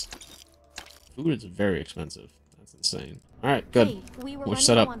packs. Food is very expensive. That's insane. Alright, good. Hey, We're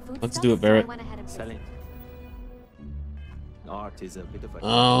set up. Let's do it, Barrett. selling. Art is a bit of a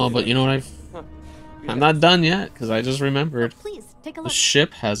Oh, but you know what I'm not done yet, because I just remembered. Please, take a The look.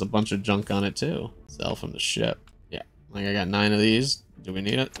 ship has a bunch of junk on it, too. Sell from the ship. Yeah, like I got 9 of these. Do we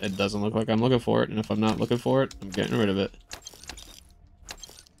need it? It doesn't look like I'm looking for it, and if I'm not looking for it, I'm getting rid of it.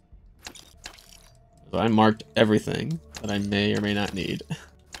 So I marked everything that I may or may not need.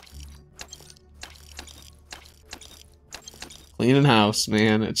 Cleaning house,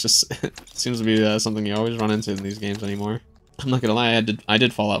 man. It just it seems to be something you always run into in these games anymore. I'm not gonna lie, I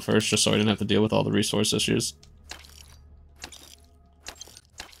did Fallout first, just so I didn't have to deal with all the resource issues.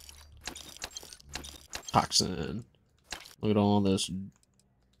 Toxin. Look at all this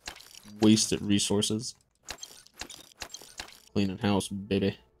wasted resources. Cleaning house, baby.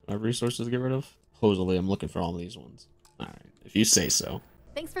 Do I have resources to get rid of? Supposedly, I'm looking for all these ones. Alright, if you say so.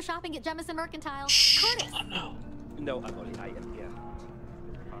 Thanks for shopping at Jemison Mercantile. Curtis! No, I'm only I am here.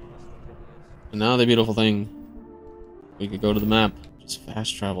 And now the beautiful thing. We could go to the map. Just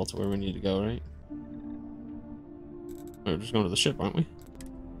fast travel to where we need to go, right? We're just going to the ship, aren't we?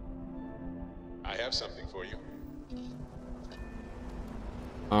 I have something for you.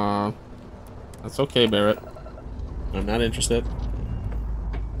 That's okay, Barrett. I'm not interested.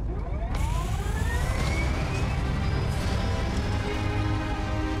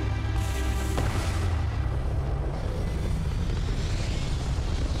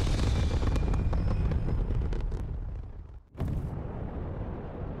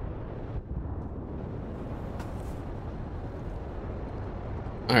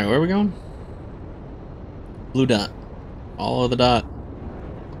 Alright, where are we going? Blue dot. Follow the dot.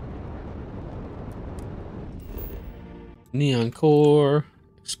 Neon core.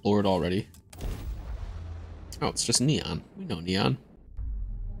 Explored already. Oh, it's just neon. We know neon.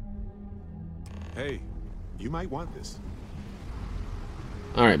 Hey, you might want this.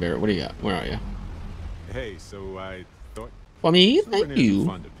 Alright, Barrett, what do you got? Where are you? Hey, so I thought... Well, me, Something thank you.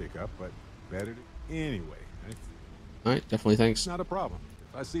 fun to pick up, but better to... Anyway. Alright, definitely thanks. It's not a problem.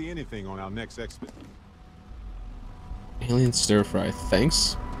 If I see anything on our next expedition... Alien stir fry.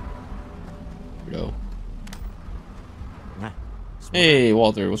 Thanks. Here we go. Hey,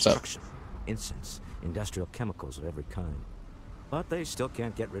 Walter, what's up? Incense, industrial chemicals of every kind. But they still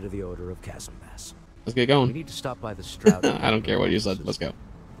can't get rid of the odor of chasm bass. Let's get going. We need to stop by the Stroud. I don't care what you said. Let's go.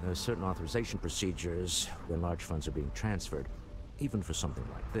 There are certain authorization procedures when large funds are being transferred, even for something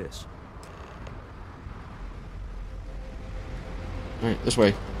like this. Alright, this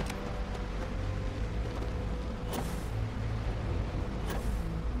way.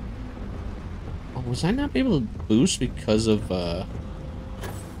 Oh, was I not able to boost because of,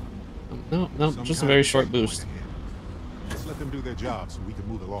 No, just a very short boost. Let's let them do their job so we can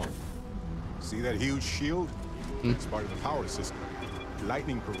move along. See that huge shield? It's part of the power system.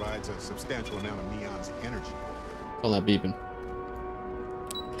 Lightning provides a substantial amount of Neon's energy. All that beeping.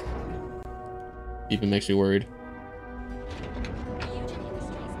 even makes me worried.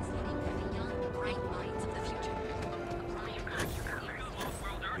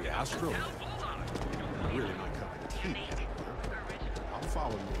 The Astro. Really my cup of tea. I'll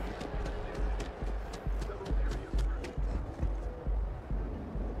follow you.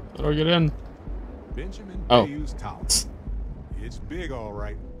 How do I get in? Benjamin Oh. Bayou's Tower. It's big, all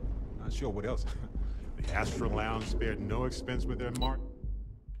right. Not sure what else. The Astro Lounge spared no expense with their mark.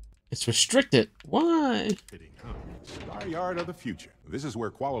 It's restricted. Why? Star Yard of the future. This is where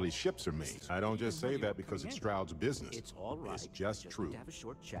quality ships are made. I don't just say that because it's Stroud's business. It's all right. It's just true.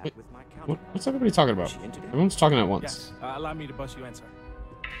 Wait, what's everybody talking about? Everyone's talking at once. Yes. Allow me to bust you in, sir.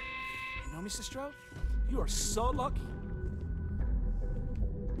 You know, Mr. Stroud? You are so lucky.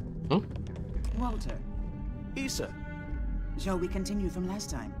 Huh? Walter. Issa. Shall we continue from last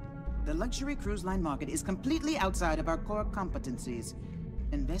time? The luxury cruise line market is completely outside of our core competencies.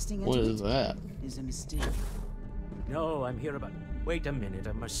 Investing into What is that? is a mistake. No, I'm here about... Wait a minute,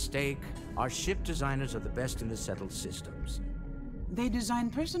 a mistake. Our ship designers are the best in the settled systems. They design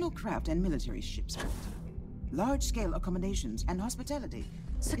personal craft and military ships, Walter. Large-scale accommodations and hospitality.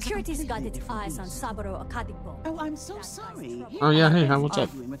 Security's got its eyes on Saburo Akadikbo. Oh, I'm so sorry. Oh, yeah, hey, what's up?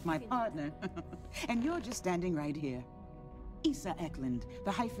 Arguing with my partner. And you're just standing right here. Issa Eklund,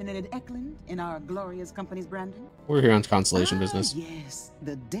 the hyphenated Eklund in our glorious company's branding. We're here on constellation business. Yes,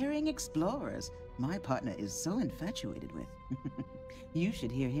 the daring explorers my partner is so infatuated with. You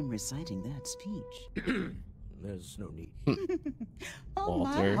should hear him reciting that speech. There's no need. Oh,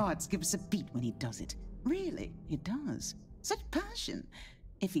 my Walter. heart skips a beat when he does it. Really, it does. Such passion.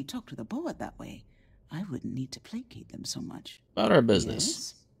 If he talked to the board that way, I wouldn't need to placate them so much. About our business.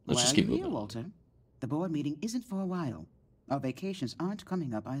 Yes? Let's just While keep you're here, moving. Walter, the board meeting isn't for a while. Our vacations aren't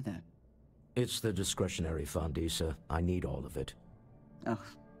coming up either. It's the discretionary fund, Issa. I need all of it. Oh,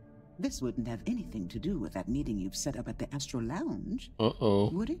 this wouldn't have anything to do with that meeting you've set up at the Astro Lounge. Uh-oh.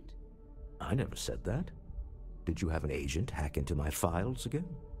 Would it? I never said that. Did you have an agent hack into my files again?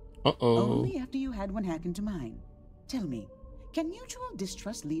 Uh-oh. Only after you had one hack into mine. Tell me, can mutual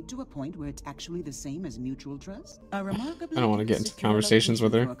distrust lead to a point where it's actually the same as mutual trust? A remarkably I don't want to get into secure conversations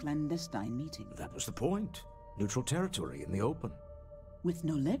with location her. for a clandestine meeting. That was the point. Neutral territory in the open. With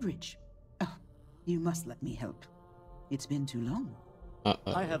no leverage. Oh, you must let me help. It's been too long.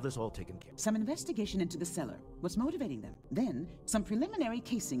 I have this all taken care of. Some investigation into the cellar. What's motivating them? Then, some preliminary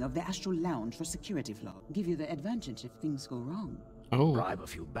casing of the Astral Lounge for security flaw. Give you the advantage if things go wrong. Oh. Bribe a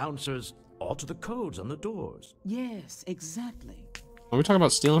few bouncers, alter the codes on the doors. Yes, exactly. Are we talking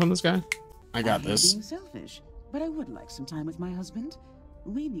about stealing from this guy? I got I'm this. being selfish, but I would like some time with my husband.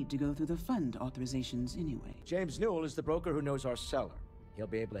 We need to go through the fund authorizations anyway. James Newell is the broker who knows our seller. He'll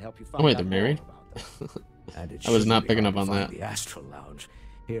be able to help you find Oh, wait, out they're more married? about that. And it I was should not be picking hard up to on find that. The Astral Lounge.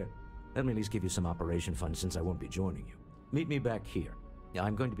 Here, let me at least give you some operation funds since I won't be joining you. Meet me back here.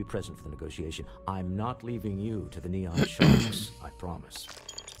 I'm going to be present for the negotiation. I'm not leaving you to the Neon Sharks, I promise.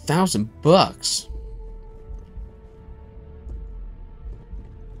 $1,000.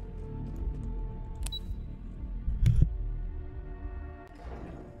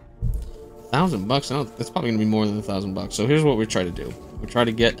 $1,000? I don't, that's probably gonna be more than $1,000. So here's what we try to do. We try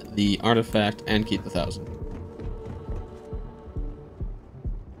to get the artifact and keep the 1,000.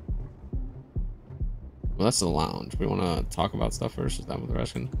 Well, that's the lounge. We want to talk about stuff first. Is that what they're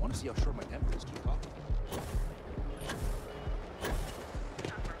asking? I want to see how short my temper is, keep talking.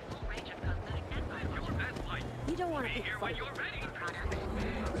 You don't want to be funny.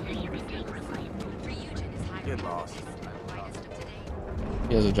 Get lost.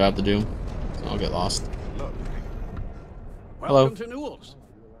 He has a job to do, so I'll get lost. Look. Hello. Welcome to Newell's.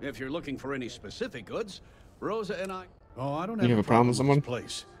 If you're looking for any specific goods, Rosa and I... Oh, I don't You have a problem with someone? this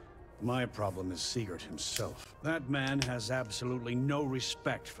place. My problem is Sigurd himself. That man has absolutely no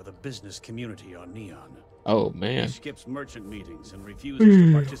respect for the business community on Neon. Oh, He man. skips merchant meetings and refuses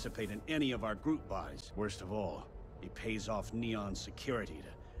to participate in any of our group buys. Worst of all, he pays off Neon security to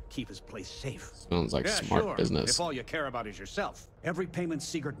keep his place safe. Sounds like smart sure, business. if all you care about is yourself. Every payment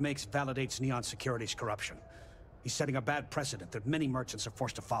Sigurd makes validates Neon Security's corruption. He's setting a bad precedent that many merchants are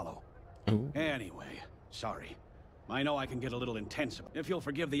forced to follow. Oh. Anyway, sorry. I know I can get a little intense. If you'll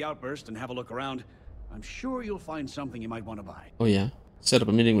forgive the outburst and have a look around, I'm sure you'll find something you might want to buy. Oh, yeah. Set up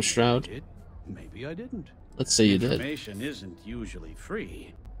a meeting with Stroud. Maybe I didn't. Let's say you did. Information isn't usually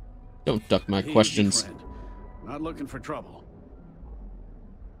free. Don't duck my Easy, questions. friend. Not looking for trouble.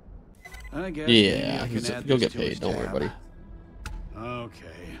 I guess Yeah, maybe I can add you'll this get to his paid. Don't worry, tab. buddy.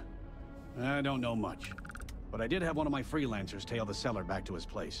 Okay. I don't know much. But I did have one of my freelancers tail the seller back to his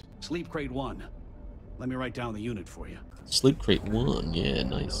place. Sleep Crate 1. Let me write down the unit for you. Sleep Crate 1. Yeah,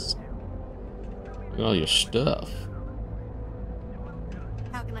 nice. Look at all your stuff.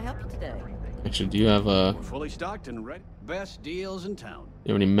 How can I help you today? Actually, do you have We're fully stocked and ready. Best deals in town. Do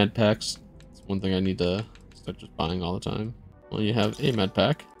you have any med packs? That's one thing I need to start just buying all the time. Well, you have a med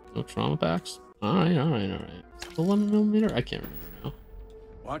pack. No trauma packs. Alright. 11mm? I can't remember now.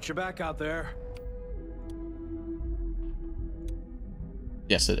 Watch your back out there.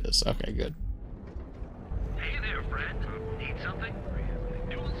 Yes, it is. Okay, good. Hey there, friend. Need something?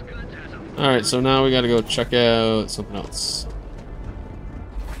 Duel's Goods has a... Alright, so now we gotta go check out something else.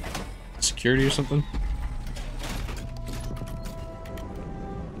 Security or something?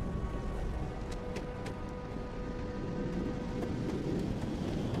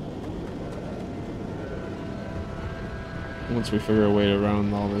 Once we figure a way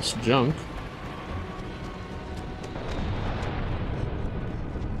around all this junk.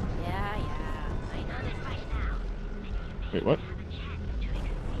 Wait, what?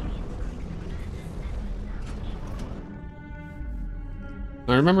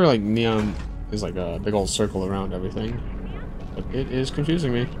 I remember like neon is like a big old circle around everything, but it is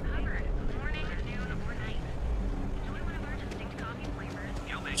confusing me.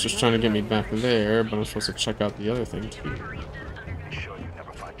 It's just trying to get me back there, but I'm supposed to check out the other thing too.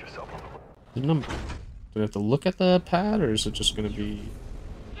 The number. Do I have to look at the pad, or is it just gonna be?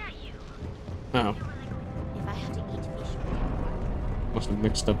 Oh. Must have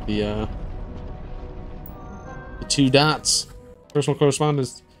mixed up the two dots. Personal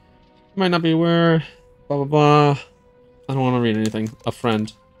correspondence. Might not be aware. Blah blah blah. I don't want to read anything. A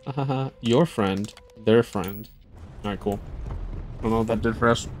friend. Your friend. Their friend. Alright, cool. I don't know what that did for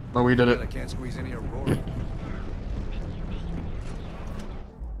us, but we did it. I can't squeeze any Aurora.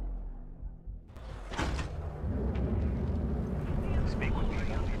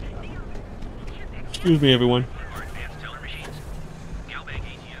 Excuse me, everyone.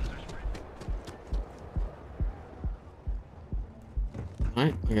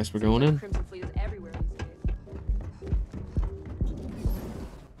 Alright, I guess we're going in.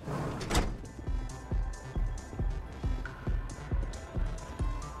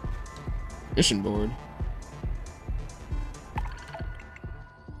 Mission board.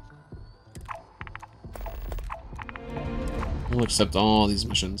 We'll accept all these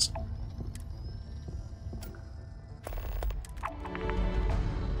missions.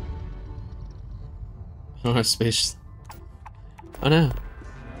 Oh, space. Oh no.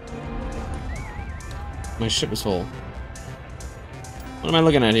 My ship is full. What am I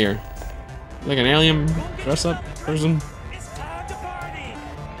looking at here? Like an alien dress up person?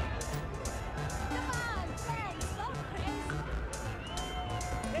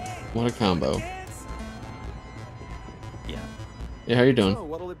 What a combo. Yeah, how you doing? So,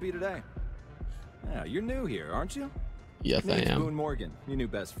 what'll it be today? Yeah, you're new here, aren't you? Yes, I am. Boone Morgan, your new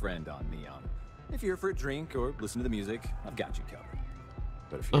best friend on Neon. If you're here for a drink or listen to the music, I've got you covered.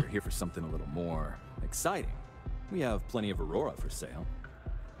 But if you're here for something a little more exciting, we have plenty of Aurora for sale.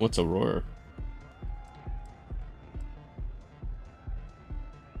 What's Aurora?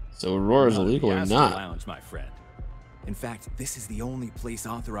 So Aurora's illegal or not? Lounge, my friend. In fact, this is the only place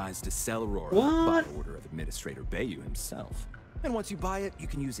authorized to sell Aurora What? by order of Administrator Bayou himself. And once you buy it, you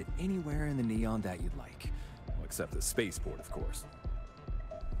can use it anywhere in the Neon that you'd like. Well, except the spaceport, of course.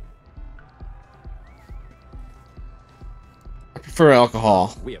 I prefer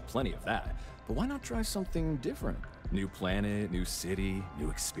alcohol. We have plenty of that, but why not try something different? New planet, new city, new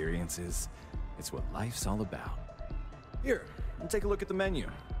experiences. It's what life's all about. Here, take a look at the menu.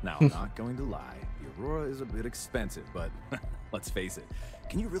 Now, I'm not going to lie. The Aurora is a bit expensive, but let's face it.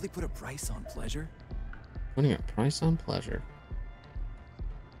 Can you really put a price on pleasure? Putting a price on pleasure.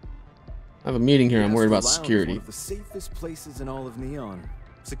 I have a meeting here. I'm worried about security. One of the safest places in all of Neon.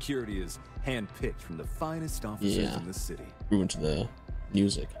 Security is handpicked from the finest officers in the city. Grew into the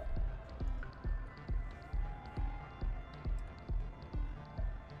music.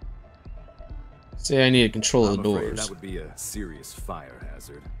 Say I need to control the doors. That would be a serious fire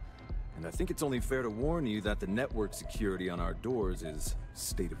hazard. And I think it's only fair to warn you that the network security on our doors is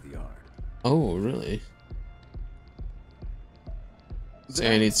state of the art. Oh, really?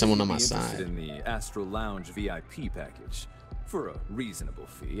 Say I need someone on my side. In the Astral Lounge VIP package. For a reasonable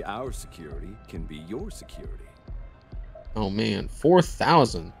fee, our security can be your security. Oh man,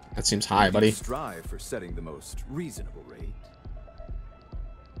 4,000. That seems high, buddy. Strive for setting the most reasonable rate.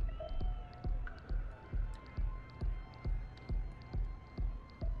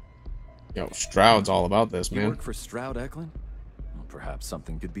 Yo, Stroud's all about this, man. You work for Stroud Eklund? Well, perhaps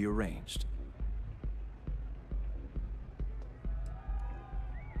something could be arranged.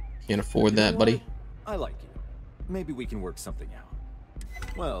 Can't afford that, buddy. I like you. Maybe we can work something out.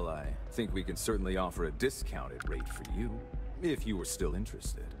 Well, I think we can certainly offer a discounted rate for you, if you were still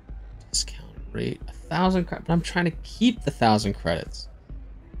interested. Discounted rate, 1,000 credits. But I'm trying to keep the 1,000 credits.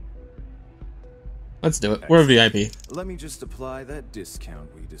 Let's do it. We're a VIP. Let me just apply that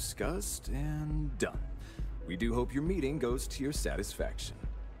discount we discussed, and done. We do hope your meeting goes to your satisfaction.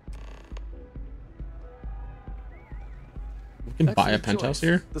 We can buy a penthouse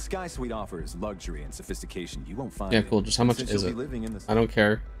here. The Sky Suite offers luxury and sophistication you won't find. Yeah, cool. Just how much is it? The... I don't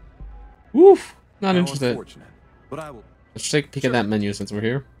care. Woof. Not interested. But I will... Let's take a peek at that menu since we're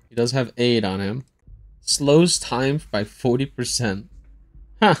here. He does have aid on him. Slows time by 40%.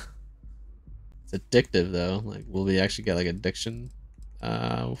 Huh. It's addictive though. Like, will we actually get like addiction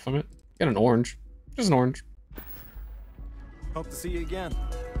from it? Get an orange. Just an orange. Hope to see you again.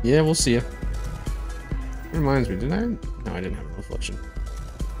 Yeah, we'll see you. It reminds me, did I? No, I didn't have a reflection.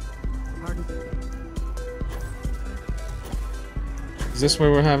 Pardon? Is this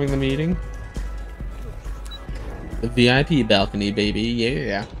where we're having the meeting? The VIP balcony, baby.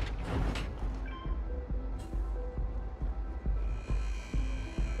 Yeah.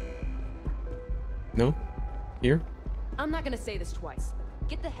 No? Here? I'm not gonna say this twice.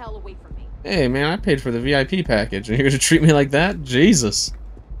 Get the hell away from me. Hey, man, I paid for the VIP package, and you're gonna treat me like that? Jesus.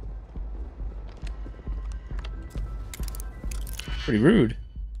 Pretty rude.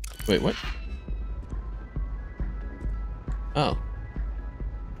 Wait, what? Oh.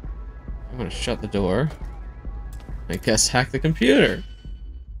 I'm gonna shut the door. I guess hack the computer.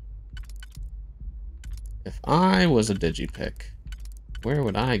 If I was a digipick, where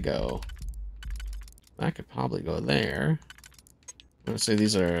would I go? I could probably go there. I'm gonna say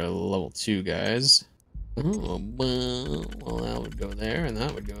these are level 2 guys. Oh, well, that would go there, and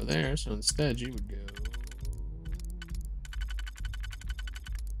that would go there. So instead, you would go.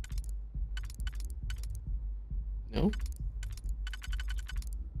 No.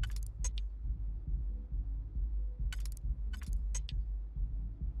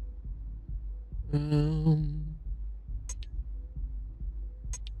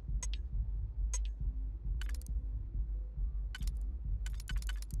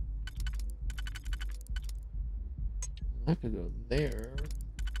 I could go there. I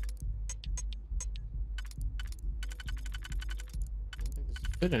don't think this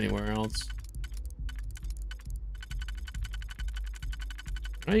would fit anywhere else.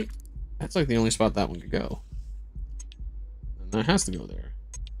 Right? That's like the only spot that one could go. And that has to go there.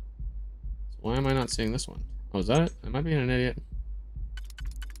 So why am I not seeing this one? Oh, is that it? Am I being an idiot?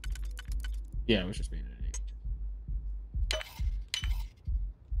 Yeah, I was just being an idiot.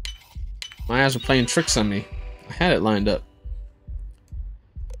 My eyes are playing tricks on me. I had it lined up.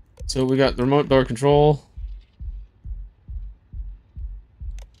 So we got the remote door control.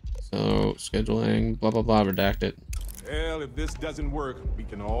 So, scheduling, blah, blah, blah, redact it. Well, if this doesn't work, we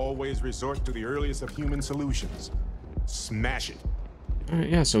can always resort to the earliest of human solutions. Smash it. Alright,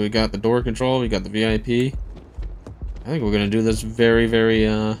 yeah, so we got the door control, we got the VIP. I think we're gonna do this very, very,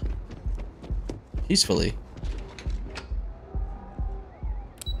 peacefully.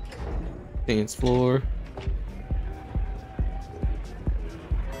 Dance floor.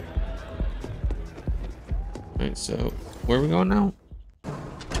 Alright, so where are we going now?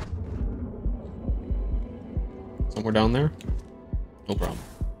 Somewhere down there? No problem.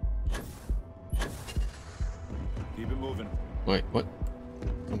 Keep it moving. Wait, what?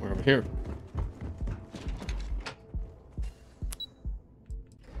 Somewhere over here.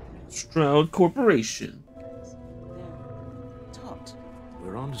 Stroud Corporation.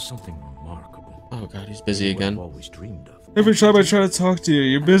 We're on to something remarkable. Oh god, he's busy again. Always dreamed of. Every time I try to talk to you,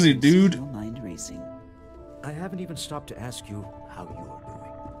 you're busy, dude. Mind racing. I haven't even stopped to ask you how you are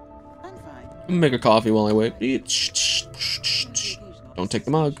doing. I'm fine. Make a coffee while I wait. Don't take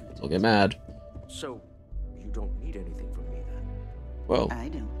the mug. I'll get mad. So, you don't need anything from me then? Well, I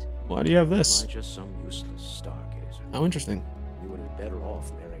don't. Why do you have this? Am I just some useless stargazer? How interesting. You would have been better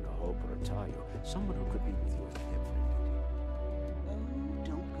off marrying a hope or a tayo, someone who could be with you infinitely. Oh,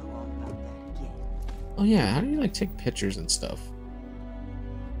 don't go on about that again. Oh yeah, how do you like take pictures and stuff?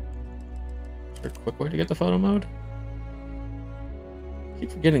 Is there a quick way to get the photo mode? I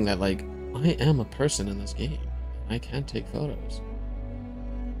keep forgetting that, like, I am a person in this game. I can take photos.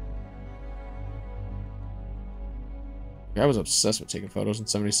 I was obsessed with taking photos in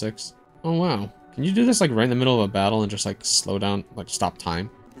 76. Oh wow. Can you do this like right in the middle of a battle and just like slow down, like stop time?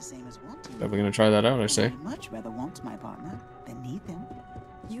 The same as wanting. Definitely gonna try that out, I say. I'd much rather want my partner than need them.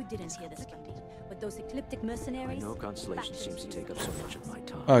 You didn't hear this, Bundy, but those ecliptic mercenaries. I know Constellation seems to take up so much of my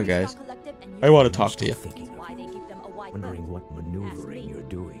time. Oh guys, I want to talk to you. Wondering what maneuvering you're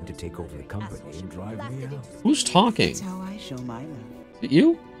doing to take over the company and drive me out. Who's talking? That's how I show my love. Is it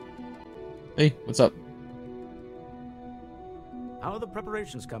you? Hey, what's up? How are the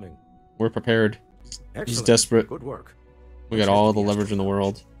preparations coming? We're prepared. Excellent. He's desperate. Good work. We got all the leverage in the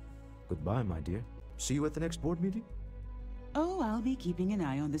world. Goodbye, my dear. See you at the next board meeting. Oh, I'll be keeping an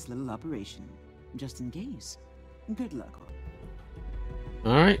eye on this little operation, just in case. Good luck.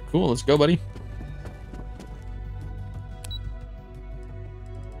 All right, cool. Let's go, buddy.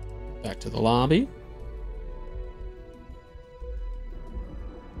 Back to the lobby.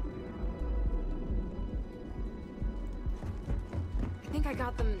 I think I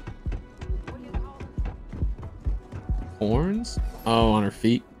got them. What do you call them? Horns? Oh, on her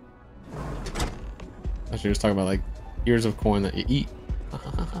feet. I was talking about like ears of corn that you eat.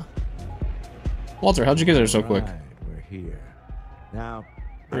 Walter, how'd you get there so quick? Right, we're here. Now,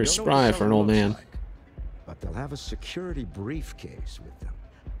 very spry for an old man. Like, but they'll have a security briefcase with them,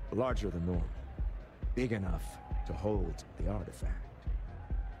 larger than normal, big enough to hold the artifact.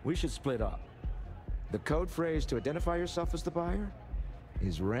 We should split up. The code phrase to identify yourself as the buyer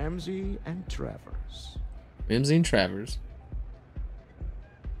is Ramsey and Travers. Ramsey and Travers.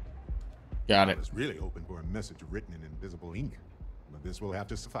 Got it. I was really hoping for a message written in invisible ink, but this will have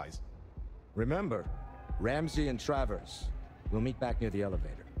to suffice. Remember, Ramsey and Travers. We'll meet back near the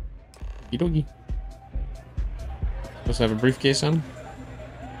elevator. Okie dokie. Supposed to have a briefcase on?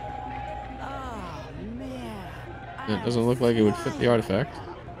 Oh, man. It doesn't look like it would fit the artifact.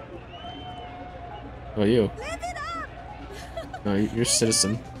 How about you? No, you're a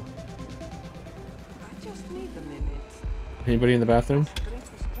citizen. I just need the minutes. Anybody in the bathroom?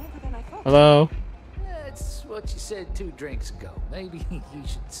 Hello? That's what you said 2 drinks ago. Maybe you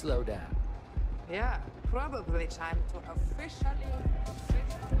should slow down. Yeah, probably time to officially.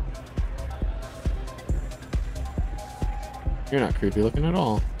 You're not creepy looking at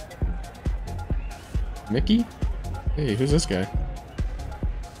all. Mickey? Hey, who's this guy?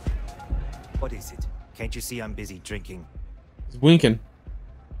 What is it? Can't you see I'm busy drinking? He's winking.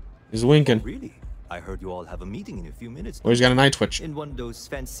 He's winking. Really? I heard you all have a meeting in a few minutes. Oh, he's got an eye twitch. In one of those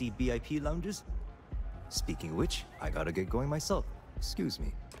fancy VIP lounges? Speaking of which, I gotta get going myself. Excuse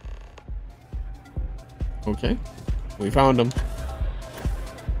me. Okay. We found him.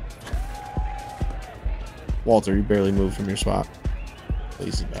 Walter, you barely moved from your spot.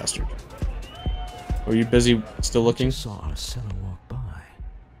 Lazy bastard. Are you busy still looking? Saw our seller walk by.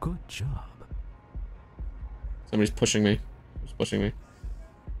 Good job. Somebody's pushing me. Who's pushing me?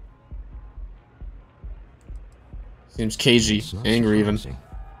 Seems cagey, angry even.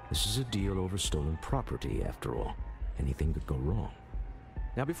 This is a deal over stolen property, after all. Anything could go wrong.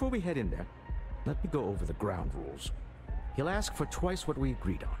 Now, before we head in there, let me go over the ground rules. He'll ask for twice what we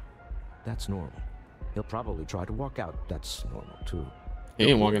agreed on. That's normal. He'll probably try to walk out. That's normal, too. He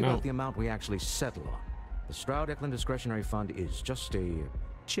ain't walking out. The amount we actually settle on. The Stroud-Eklund Discretionary Fund is just a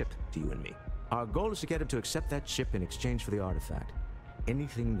chip to you and me. Our goal is to get him to accept that chip in exchange for the artifact.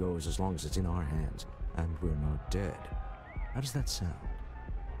 Anything goes as long as it's in our hands, and we're not dead. How does that sound?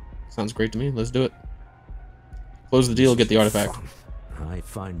 Sounds great to me. Let's do it. Close the deal, get the artifact. I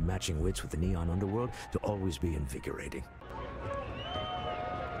find matching wits with the neon underworld to always be invigorating.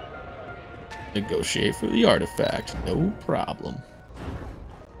 Negotiate for the artifact. No problem.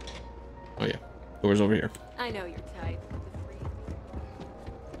 Oh yeah. Door's over here. I know your type.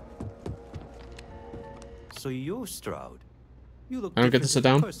 So you're Stroud. You look I don't get to sit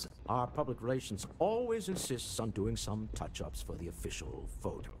down. Our public relations always insists on doing some touch-ups for the official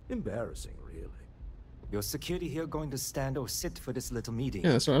photo. Embarrassing, really. Your security here going to stand or sit for this little meeting?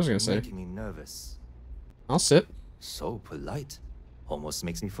 Yeah, that's what I was gonna say. Making me nervous. I'll sit. So polite. Almost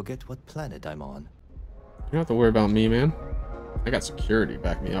makes me forget what planet I'm on. You don't have to worry about me, man. I got security.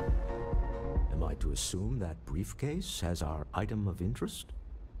 Back me up. Am I to assume that briefcase has our item of interest?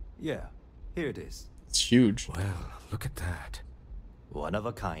 Yeah, here it is. It's huge. Well, look at that. One of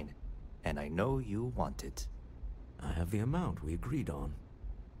a kind. And I know you want it. I have the amount we agreed on.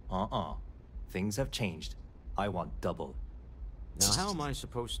 Things have changed. I want double. Now, how am I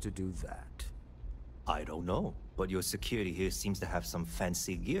supposed to do that? I don't know, but your security here seems to have some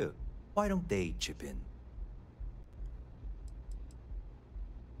fancy gear. Why don't they chip in?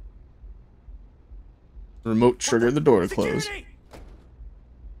 Remote trigger the door to close.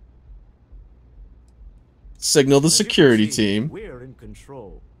 Signal the security team. We're in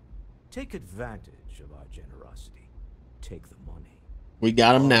control. Take advantage of our generosity. Take the money. We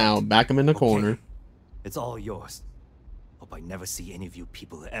got him now. Back him in the corner. It's all yours. Hope I never see any of you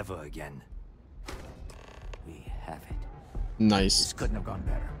people ever again. We have it. Nice. This couldn't have gone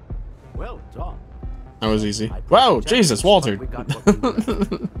better. Well done. That was easy. Wow, Jesus, Walter. We got what we were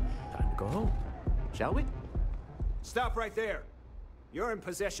after. Time to go home. Shall we? Stop right there. You're in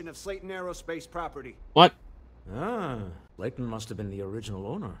possession of Slayton Aerospace property. What? Ah, Slayton must have been the original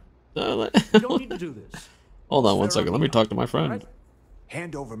owner. You don't need to do this. Hold on 1 second. Let me talk to my friend.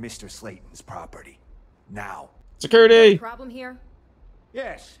 Hand over Mr. Slayton's property. Now. Security! Problem here?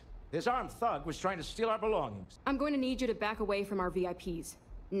 Yes. This armed thug was trying to steal our belongings. I'm going to need you to back away from our VIPs.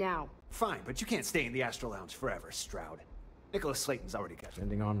 Now. Fine, but you can't stay in the Astro Lounge forever, Stroud. Nicholas Slayton's already got you.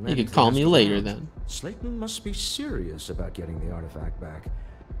 You can call me later then. Slayton must be serious about getting the artifact back.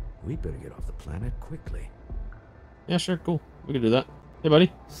 We'd better get off the planet quickly. Yeah, sure, cool. We can do that. Hey,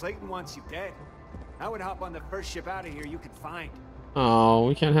 buddy. Slayton wants you dead. I would hop on the first ship out of here you could find. Oh,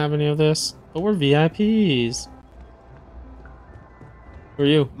 we can't have any of this. But we're VIPs. Who are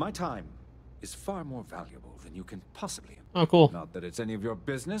you? My time is far more valuable than you can possibly. Oh, cool. Not that it's any of your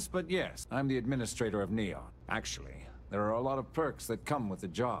business, but yes, I'm the administrator of Neon. Actually, there are a lot of perks that come with the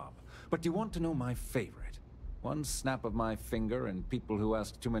job. But do you want to know my favorite? One snap of my finger and people who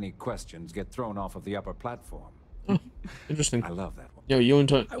ask too many questions get thrown off of the upper platform. Oh, interesting. I love that one. Yo, you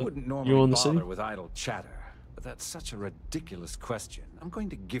into I wouldn't you normally own the bother city? with idle chatter, but that's such a ridiculous question. I'm going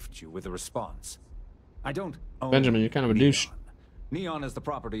to gift you with a response. I don't own Benjamin, you're kind of a douche. Neon is the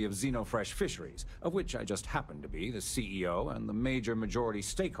property of Xenofresh Fisheries, of which I just happen to be the CEO and the major majority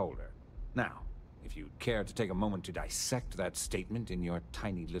stakeholder. Now, if you'd care to take a moment to dissect that statement in your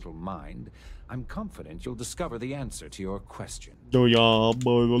tiny little mind, I'm confident you'll discover the answer to your question.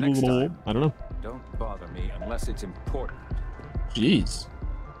 Next time, I don't know. Don't bother me unless it's important. Jeez.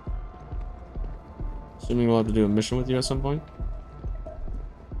 Assuming we'll have to do a mission with you at some point.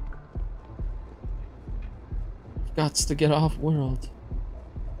 Gots to get off world.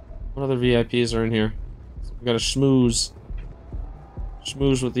 What other VIPs are in here? We got a schmooze.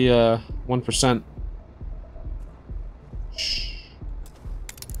 Schmooze with the 1%. Shh.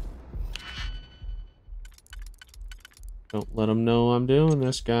 Don't let them know I'm doing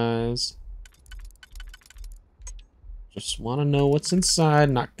this, guys. Just want to know what's inside.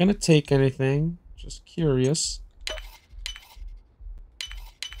 Not gonna take anything. Just curious.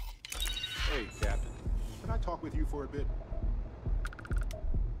 Hey, Captain. Can I talk with you for a bit?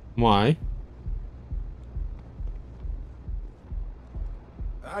 Why?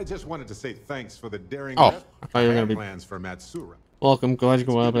 I just wanted to say thanks for the daring I thought you were gonna be plans for Matsura. Welcome, glad you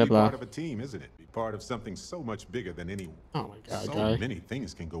go blah It's good to be blah. part of a team, isn't it? Be part of something so much bigger than anyone. Oh my god, so guy. many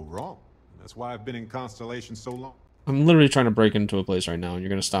things can go wrong. That's why I've been in Constellation so long. I'm literally trying to break into a place right now, and you're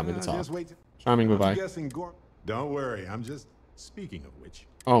gonna stop me to talk. Just wait. Charming, I'm goodbye. guessing Don't worry, I'm just speaking of which.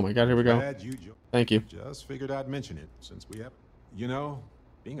 Oh my god, here we go. Glad you joined. Thank you. Just figured I'd mention it since we have. You know,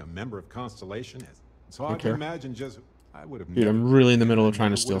 being a member of Constellation, it's hard Okay. to imagine just. I would have. Dude, I'm really in the middle of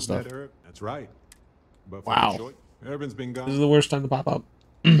trying to steal stuff. That's right. But for Wow. the choice, Urban's been gone. This is the worst time to pop up.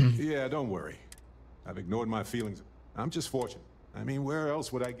 Yeah, don't worry. I've ignored my feelings. I'm just fortunate. I mean, where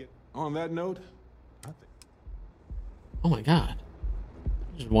else would I get? On that note, Oh my god.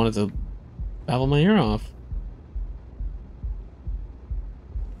 I just wanted to babble my ear off.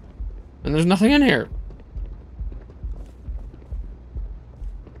 And there's nothing in here.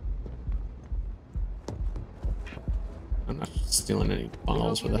 I'm not stealing any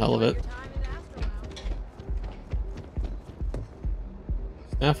bottles for the hell of it.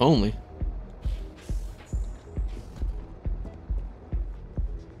 Staff only.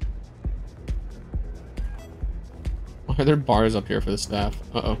 Why are there bars up here for the staff?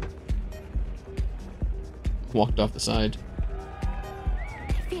 Uh-oh. Walked off the side.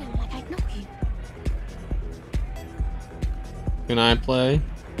 I feel like I know you. Can I play?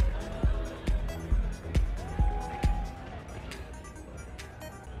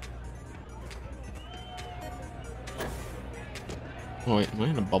 Oh wait, am I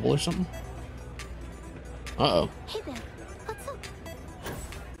in a bubble or something? Uh-oh. Hey there. What's up?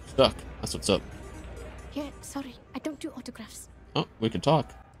 Stuck. That's what's up. Yeah, sorry. I don't do autographs. Oh, we could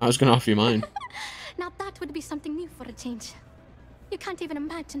talk. I was gonna offer you mine. Now that would be something new for a change. You can't even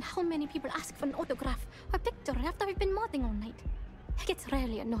imagine how many people ask for an autograph or picture after we've been modding all night. It gets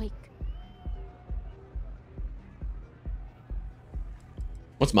really annoying.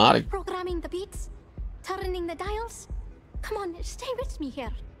 What's modding? Programming the beats, turning the dials. Come on, stay with me here.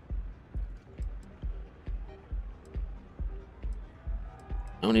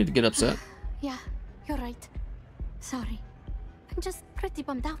 No need to get upset. Yeah, you're right. Sorry. I'm just pretty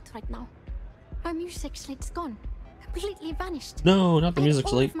bummed out right now. My music slate's gone. Completely vanished. No, not the music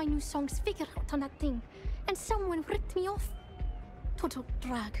all slate. of my new songs figured out on that thing, and someone ripped me off. Total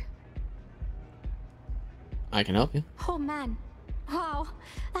drag. I can help you. Oh man. Wow.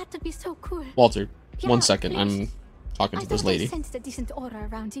 That would be so cool. Walter, Yeah, 1 second. please. I'm talking to this I lady. sensed a decent aura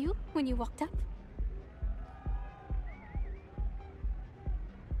around you when you walked up.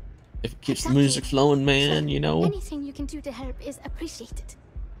 If it keeps the music flowing, man, you know. Anything you can do to help is appreciated.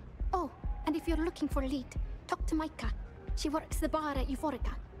 Oh, and if you're looking for a lead, talk to Micah. She works the bar at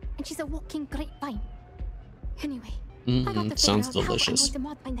Euphorica, and she's a walking grapevine. Anyway, I got to sounds figure out delicious. how I'm going to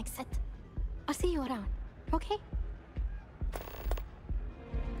mod my next set. I'll see you around, okay?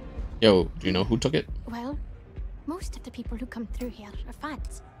 Yo, do you know who took it? Well, most of the people who come through here are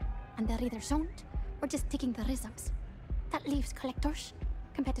fans, and they're either zoned or just digging the rhythms. That leaves collectors,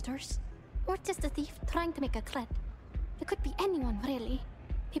 competitors, or just a thief trying to make a cred. It could be anyone, really.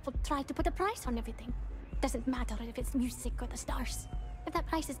 People try to put a price on everything. Doesn't matter if it's music or the stars. If that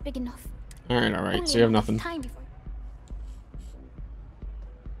price is big enough. Alright, so you have nothing. Time before.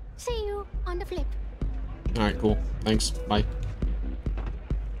 See you on the flip. Alright, cool. Thanks. Bye.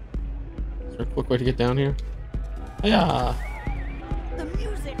 Is there a quick way to get down here? Yeah. The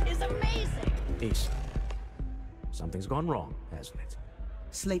music is amazing. Ace, something's gone wrong, hasn't it?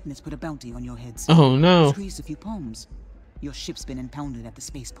 Slayton has put a bounty on your heads. Oh no. Squeeze a few palms. Your ship's been impounded at the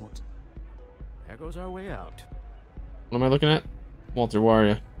spaceport. There goes our way out. What am I looking at? Walter, where are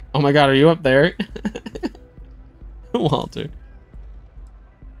you? Oh my god, are you up there? Walter.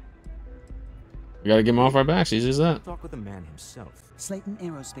 We gotta get him off our backs, easy as that. Talk with the man himself. Slayton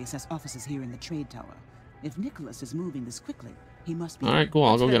Aerospace has offices here in the trade tower. If Nicholas is moving this quickly, he must be... Alright, cool,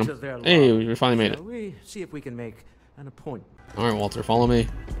 I'll go get him. Hey, we finally made it. We see if we can make an appointment. Alright, Walter, follow me.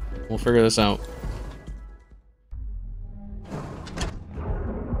 We'll figure this out.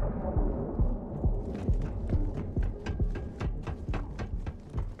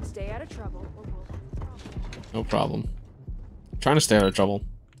 Stay out of trouble or we'll have a problem. No problem. I'm trying to stay out of trouble.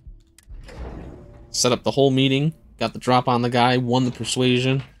 Set up the whole meeting, got the drop on the guy, won the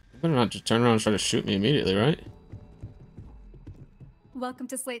persuasion. You better not just turn around and try to shoot me immediately, right? Welcome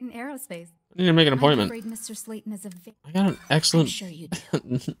to Slayton Aerospace. I need to make an appointment. I'm afraid Mr. Slayton is a I got an excellent... I'm sure you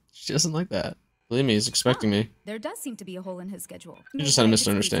do. She doesn't like that. Believe me, he's expecting me. There does seem to be a hole in his schedule. You just had a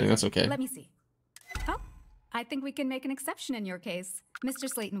misunderstanding, that's okay. Let me see. Oh, I think we can make an exception in your case. Mr.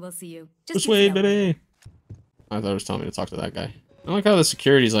 Slayton will see you. Just Persuade, baby! I thought it was telling me to talk to that guy. I like how the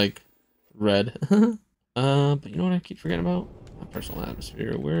security's like red. But you know what I keep forgetting about? My personal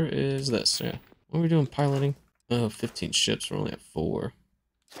atmosphere. Where is this? Yeah. What are we doing piloting? Oh, 15 ships. We're only at 4.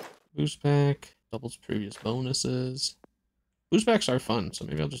 Boost pack. Doubles previous bonuses. Boost packs are fun, so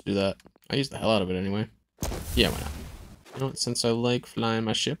maybe I'll just do that. I use the hell out of it anyway. Yeah, why not? You know what? Since I like flying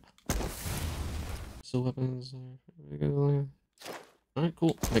my ship. So weapons. Alright,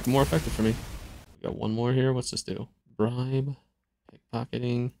 cool. Make it more effective for me. We got one more here. What's this do? Bribe.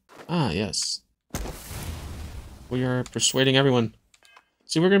 Pickpocketing. Ah, yes. We are persuading everyone.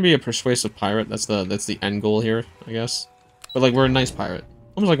 See, we're gonna be a persuasive pirate. That's the end goal here, I guess. But like, we're a nice pirate,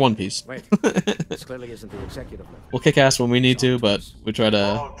 almost like One Piece. Wait, this clearly isn't the executive level. We'll kick ass when we need to, but we try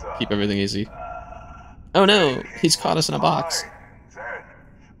to keep everything easy. Oh no, he's caught us in a box. Then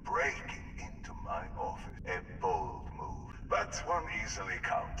breaking into my office, a bold move, but one easily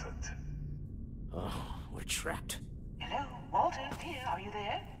countered. Oh, we're trapped. Hello, Walter, here, are you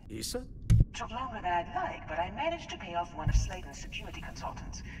there? Issa? Took longer than I'd like, but I managed to pay off one of Slayton's security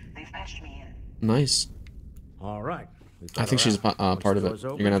consultants. They've patched me in. Nice. All right. I think she's part of it.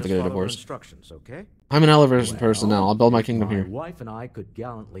 You're gonna have to get a divorce. Instructions, okay? I'm an elevator person now. I'll build my kingdom here. My wife and I could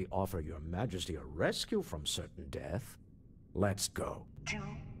gallantly offer your majesty a rescue from certain death. Let's go. 2,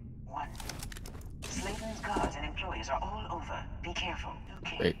 1. Slayton's guards and employees are all over. Be careful.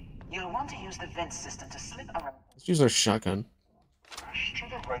 Okay. Great. You'll want to use the vent system to slip around. Let's use our shotgun.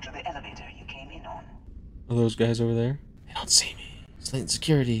 Straight right to the elevator you came in on. Are those guys over there? They don't see me. Slayton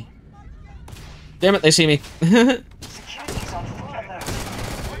security. Damn it, they see me. Security's on full alert.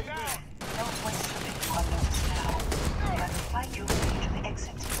 No point slipping to unnoticed now. You have to find your way to the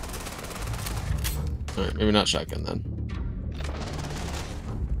exit. Alright, maybe not shotgun then.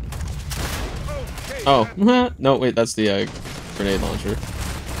 Oh, no, wait, that's the grenade launcher.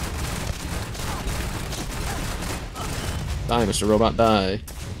 Die, Mr. Robot, die.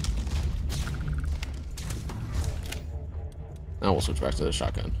 Now we'll switch back to the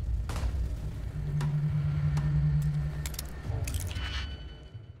shotgun.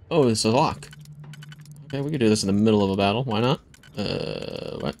 Oh, it's a lock. Okay, we can do this in the middle of a battle. Why not?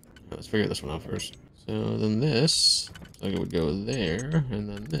 What? Let's figure this one out first. So then this, like it would go there, and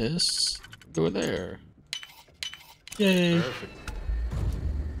then this would go there. Yay! Perfect.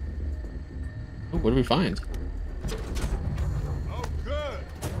 Oh, what did we find? Oh, good.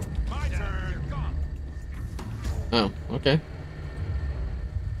 My turn. Oh, okay.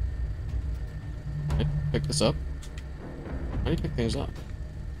 Okay, pick this up. How do you pick things up?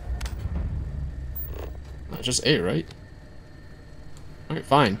 Not just A, right? Alright,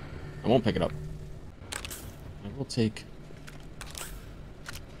 fine. I won't pick it up. I will take...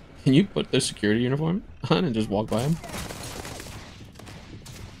 Can you put the security uniform on and just walk by him?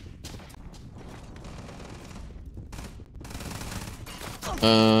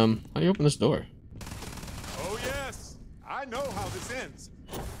 How do you open this door? Oh yes, I know how this ends.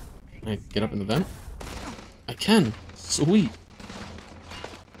 Can I get up in the vent? I can. Sweet.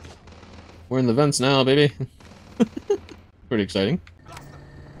 We're in the vents now, baby. Pretty exciting.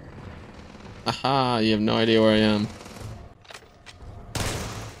 Aha, you have no idea where I am.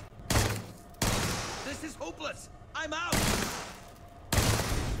 This is hopeless. I'm out.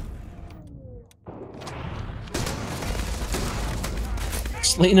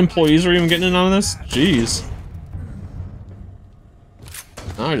 Slayton employees are even getting in on this? Jeez.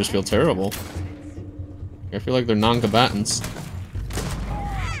 Now I just feel terrible. I feel like they're non-combatants.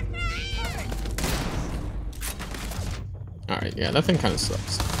 Alright, yeah, that thing kind of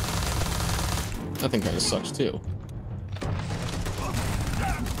sucks. That thing kind of sucks too.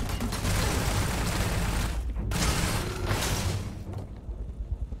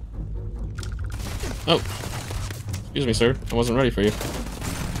 Oh. Excuse me, sir. I wasn't ready for you.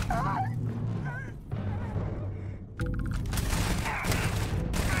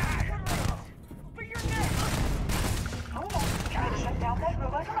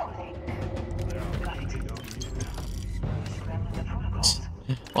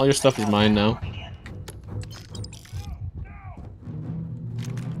 All your stuff is mine now.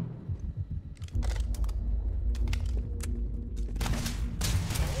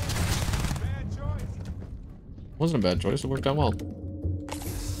 Wasn't a bad choice, it worked out well.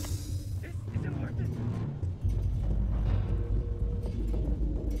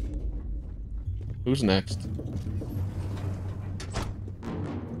 Who's next?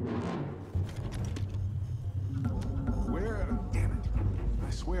 Where? Damn it.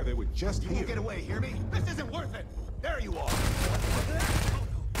 I swear they were just here. You get away, hear me? This isn't worth it. There you are.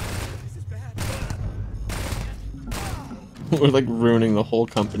 This is bad. We're like ruining the whole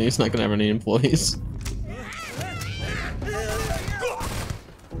company. It's not gonna have any employees.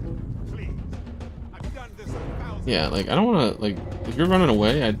 Yeah, like, I don't want to, like, if you're running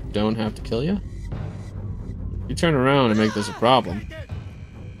away, I don't have to kill you. You turn around and make this a problem.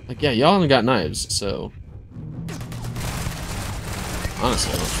 Like, yeah, y'all only got knives, so...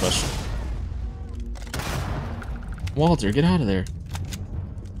 Honestly, I don't trust you. Walter, get out of there.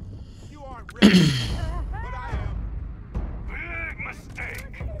 You aren't ready, but I am. Big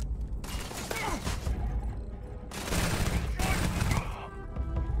mistake.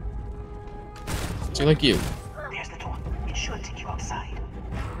 See, like you. There's the door. It should take you outside.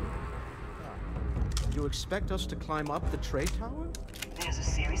 You expect us to climb up the tray tower? There's a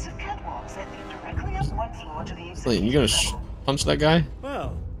series of catwalks that lead directly up one floor to the Wait, you gonna punch that guy?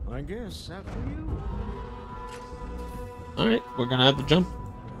 Well, I guess after you. Alright, we're gonna have to jump.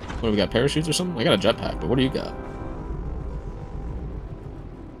 What, do we got parachutes or something? I got a jetpack, but what do you got?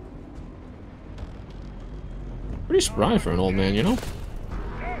 Pretty spry for an old man, you know?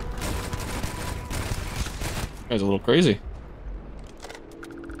 Guy's a little crazy.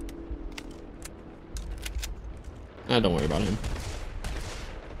 Ah, don't worry about him.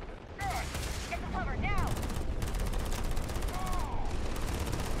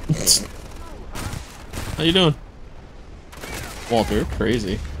 How you doing? Walter, you're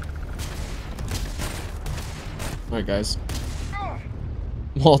crazy. Alright, guys.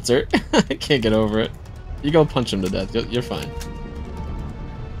 Walter, I can't get over it. You go punch him to death. You're fine.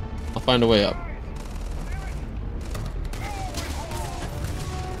 I'll find a way up.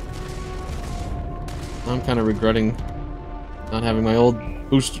 I'm kind of regretting not having my old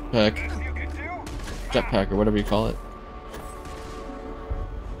boost pack, jetpack, or whatever you call it.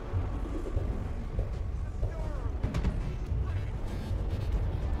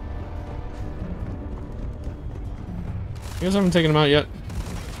 You guys haven't taken him out yet.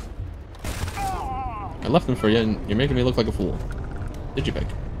 I left him for you, and you're making me look like a fool. Digibag.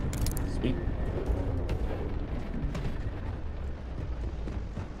 Sweet.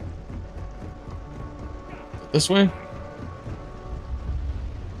 This way?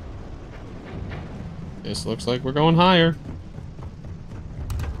 This looks like we're going higher.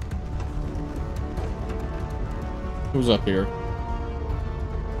 Who's up here?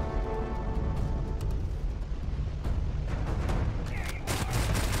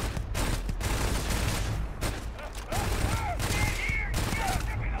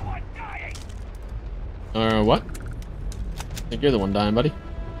 What? I think you're the one dying, buddy.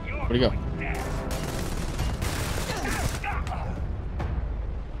 Where'd he go?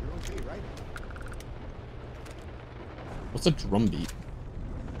 What's a drum beat?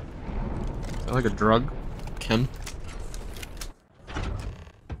 like a drug. Chem.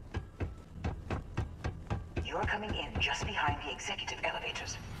 You're coming in just behind the executive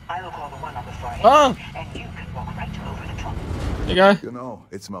elevators. I will call the one on the far end, Ah! and you can walk right over the top. Hey, guy. You know,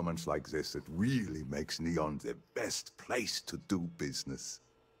 it's moments like this that really makes Neon the best place to do business.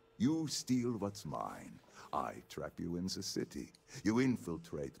 You steal what's mine. I trap you in the city. You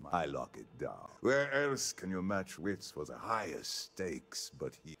infiltrate I lock it down. Where else can you match wits for the highest stakes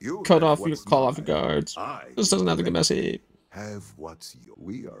but you Cut have off your what's call off mine. your guards. I This doesn't have to get messy. have what's yours.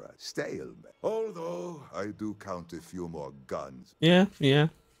 We are a stalemate. Although I do count a few more guns. Yeah, yeah.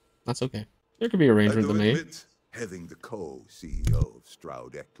 That's okay. There could be arrangement to me. Having the co-CEO of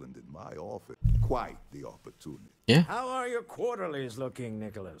Stroud Eklund in my office, quite the opportunity. Yeah. How are your quarterlies looking,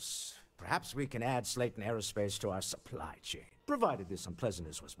 Nicholas? Perhaps we can add Slayton Aerospace to our supply chain, provided this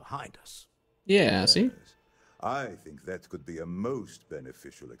unpleasantness was behind us. Yeah, see? I think that could be a most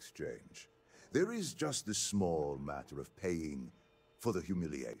beneficial exchange. There is just the small matter of paying for the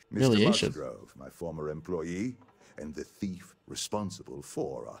humiliation. Humiliation. Mr. Musgrove, my former employee, and the thief responsible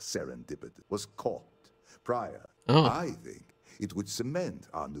for our serendipity, was caught prior. Oh. I think it would cement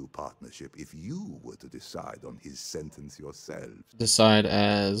our new partnership if you were to decide on his sentence yourselves. Decide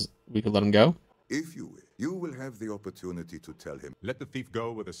as we could let him go? If you will, you will have the opportunity to tell him, let the thief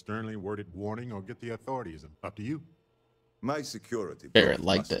go with a sternly worded warning or get the authorities. Up to you. My security, Barrett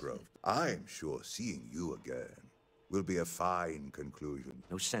liked it. I'm sure seeing you again will be a fine conclusion.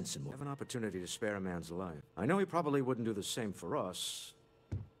 No sense in have an opportunity to spare a man's life. I know he probably wouldn't do the same for us,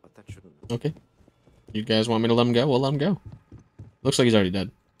 but that shouldn't. Okay. You guys want me to let him go? We'll let him go. Looks like he's already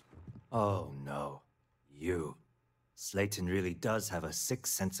dead. Oh no. You. Slayton really does have a sick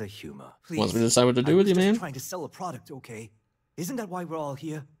sense of humor. Please. Wants me to decide what to do with you, man? Trying to sell a product, okay? Isn't that why we're all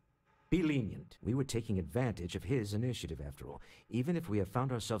here? Be lenient. We were taking advantage of his initiative, after all. Even if we have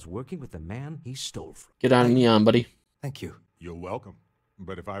found ourselves working with the man he stole from. Get out of Neon, buddy. Thank you. You're welcome.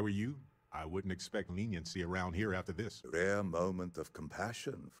 But if I were you, I wouldn't expect leniency around here after this. Rare moment of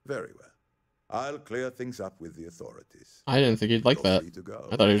compassion. Very well. I'll clear things up with the authorities. I didn't think he'd like that.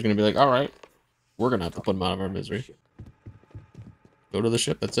 I thought he was going to be like, all right, we're going to have to put him out of our misery. Go to the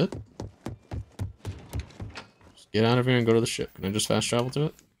ship, that's it. Just get out of here and go to the ship. Can I just fast travel to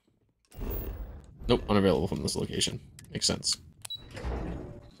it? Nope, unavailable from this location. Makes sense.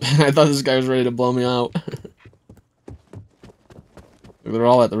 I thought this guy was ready to blow me out. They're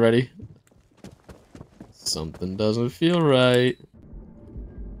all at the ready. Something doesn't feel right.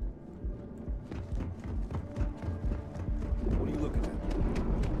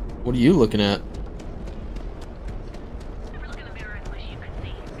 What are you looking at?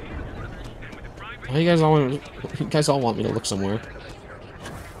 Why you guys all want me to look somewhere?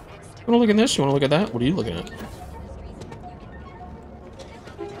 You wanna look at this? You wanna look at that? What are you looking at?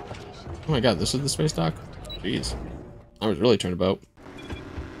 Oh my god, this is the space dock? Jeez. I was really turned about.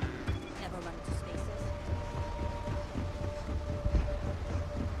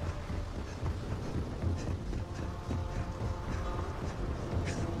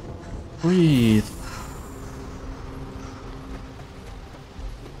 Breathe.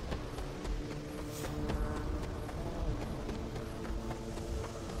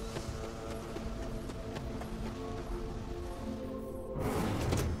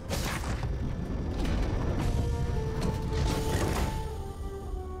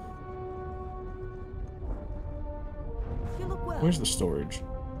 Where's the storage?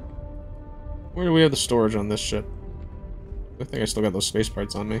 Where do we have the storage on this ship? I think I still got those space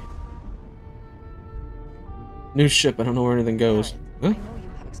parts on me. New ship, I don't know where anything goes. Huh? I know you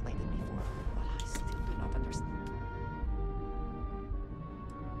have explained it before, but I still do not understand.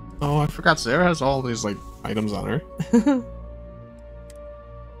 Oh, I forgot Sarah has all these, like, items on her.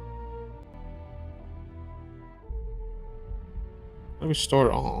 Let me store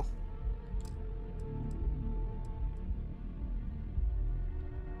it all.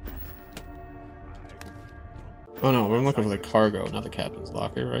 Oh no, we're looking for the cargo, not the captain's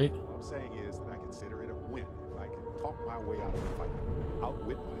locker, right? What I'm saying is that I consider it a win if I can talk my way out of the fight,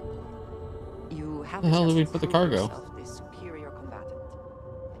 outwit my opponent. You have Where the hell chance did we to put the prove cargo? yourself this superior combatant,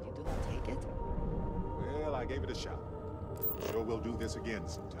 and you do not take it? Well, I gave it a shot. Sure we'll do this again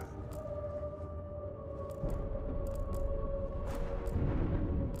sometime.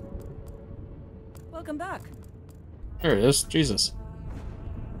 Welcome back. There it is. Jesus.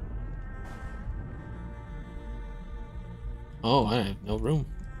 Oh, I have no room.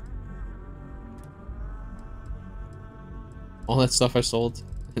 All that stuff I sold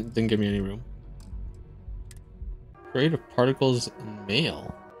didn't give me any room. Creative particles in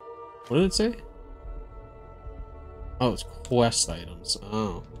mail. What did it say? Oh, it's quest items.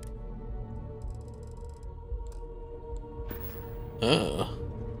 Oh.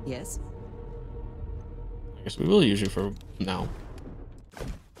 Yes? I guess we will use you for now.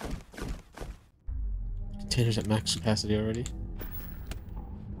 Containers at max capacity already.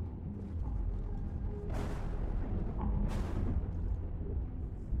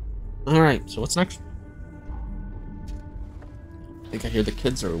 Alright, so what's next? I think I hear the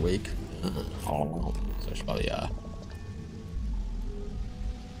kids are awake. So I should probably,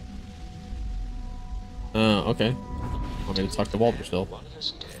 okay. I'm gonna talk to Walter still. One of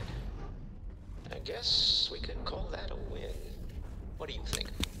us dead. I guess we could call that a win. What do you think?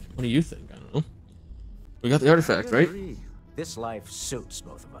 What do you think? I don't know. We got the artifact, right? This life suits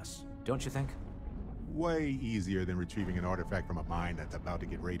both of us, don't you think? Way easier than retrieving an artifact from a mine that's about to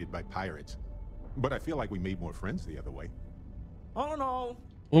get raided by pirates. But I feel like we made more friends the other way. Oh no!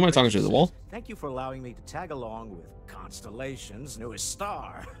 Who am I talking to? The wall? Thank you for allowing me to tag along with Constellation's newest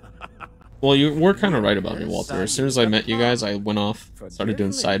star. Well, you were kind of right about me, Walter. As soon as I met you guys, I went off, started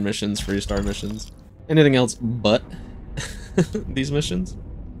doing side missions, free star missions. Anything else but these missions.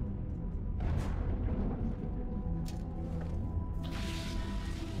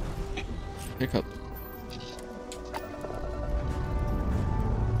 Hiccup.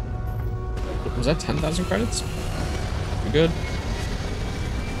 Was that 10,000 credits? Pretty good.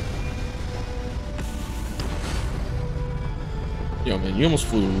 Yo, man, you almost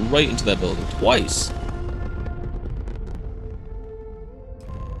flew right into that building twice.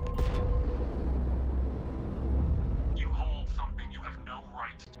 You hold something you have no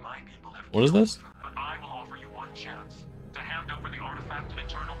right. My people have. What is this? But I will offer you one chance to hand over the artifact and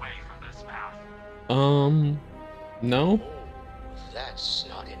turn away from this path. No? That's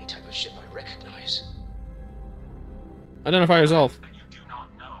not any type of ship I recognize. Identify yourself. That you do not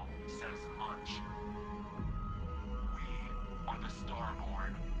know says much. We are the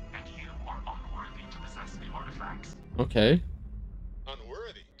Starborn, and you are unworthy to possess the artifacts. Okay.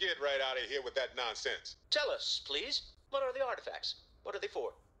 Unworthy? Get right out of here with that nonsense. Tell us, please. What are the artifacts? What are they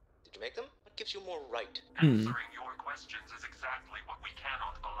for? Did you make them? What gives you more right? Answering your questions is exactly what we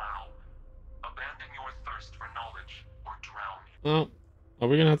cannot allow. Abandon your thirst for knowledge, or drown. Well, are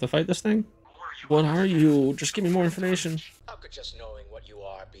we gonna have to fight this thing? What are you? Just give me more information. How could just knowing what you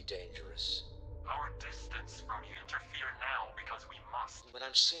are be dangerous? Our distance from you interfere now because we must. But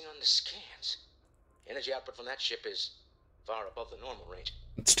I'm seeing on the scans. Energy output from that ship is far above the normal range.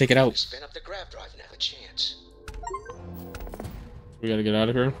 Let's take it out. Spin up the grav drive and have a chance. We gotta get out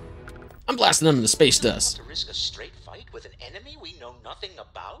of here. I'm blasting them into space dust. To risk a straight fight with an enemy we know nothing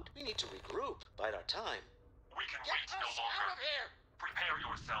about? We need to regroup, bide our time. We can wait no longer. Prepare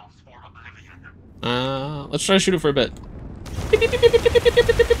yourselves for oblivion. Let's try to shoot it for a bit.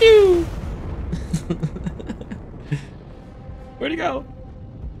 Where'd he go?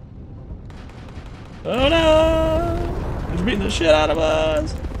 Oh no! He's beating the shit out of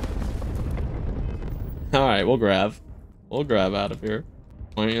us! Alright, we'll grab. We'll grab out of here.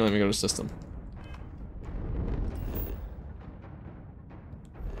 Why don't you let me go to system?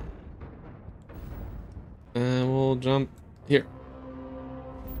 And we'll jump here.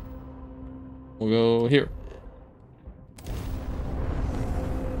 We'll go here.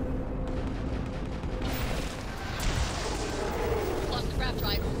 Lost the grav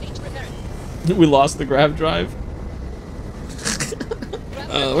drive. Need to repair it. We lost the grav drive.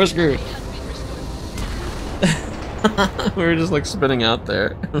 We're screwed. We were just like spinning out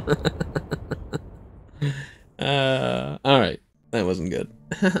there. Alright. That wasn't good.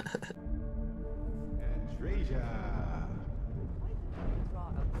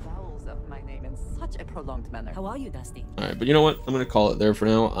 Such a prolonged manner. How are you, Dusty? Alright, but you know what? I'm gonna call it there for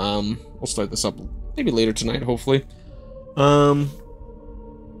now. We'll start this up maybe later tonight, hopefully.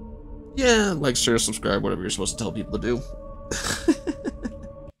 Yeah, like, share, subscribe, whatever you're supposed to tell people to do.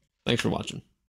 Thanks for watching.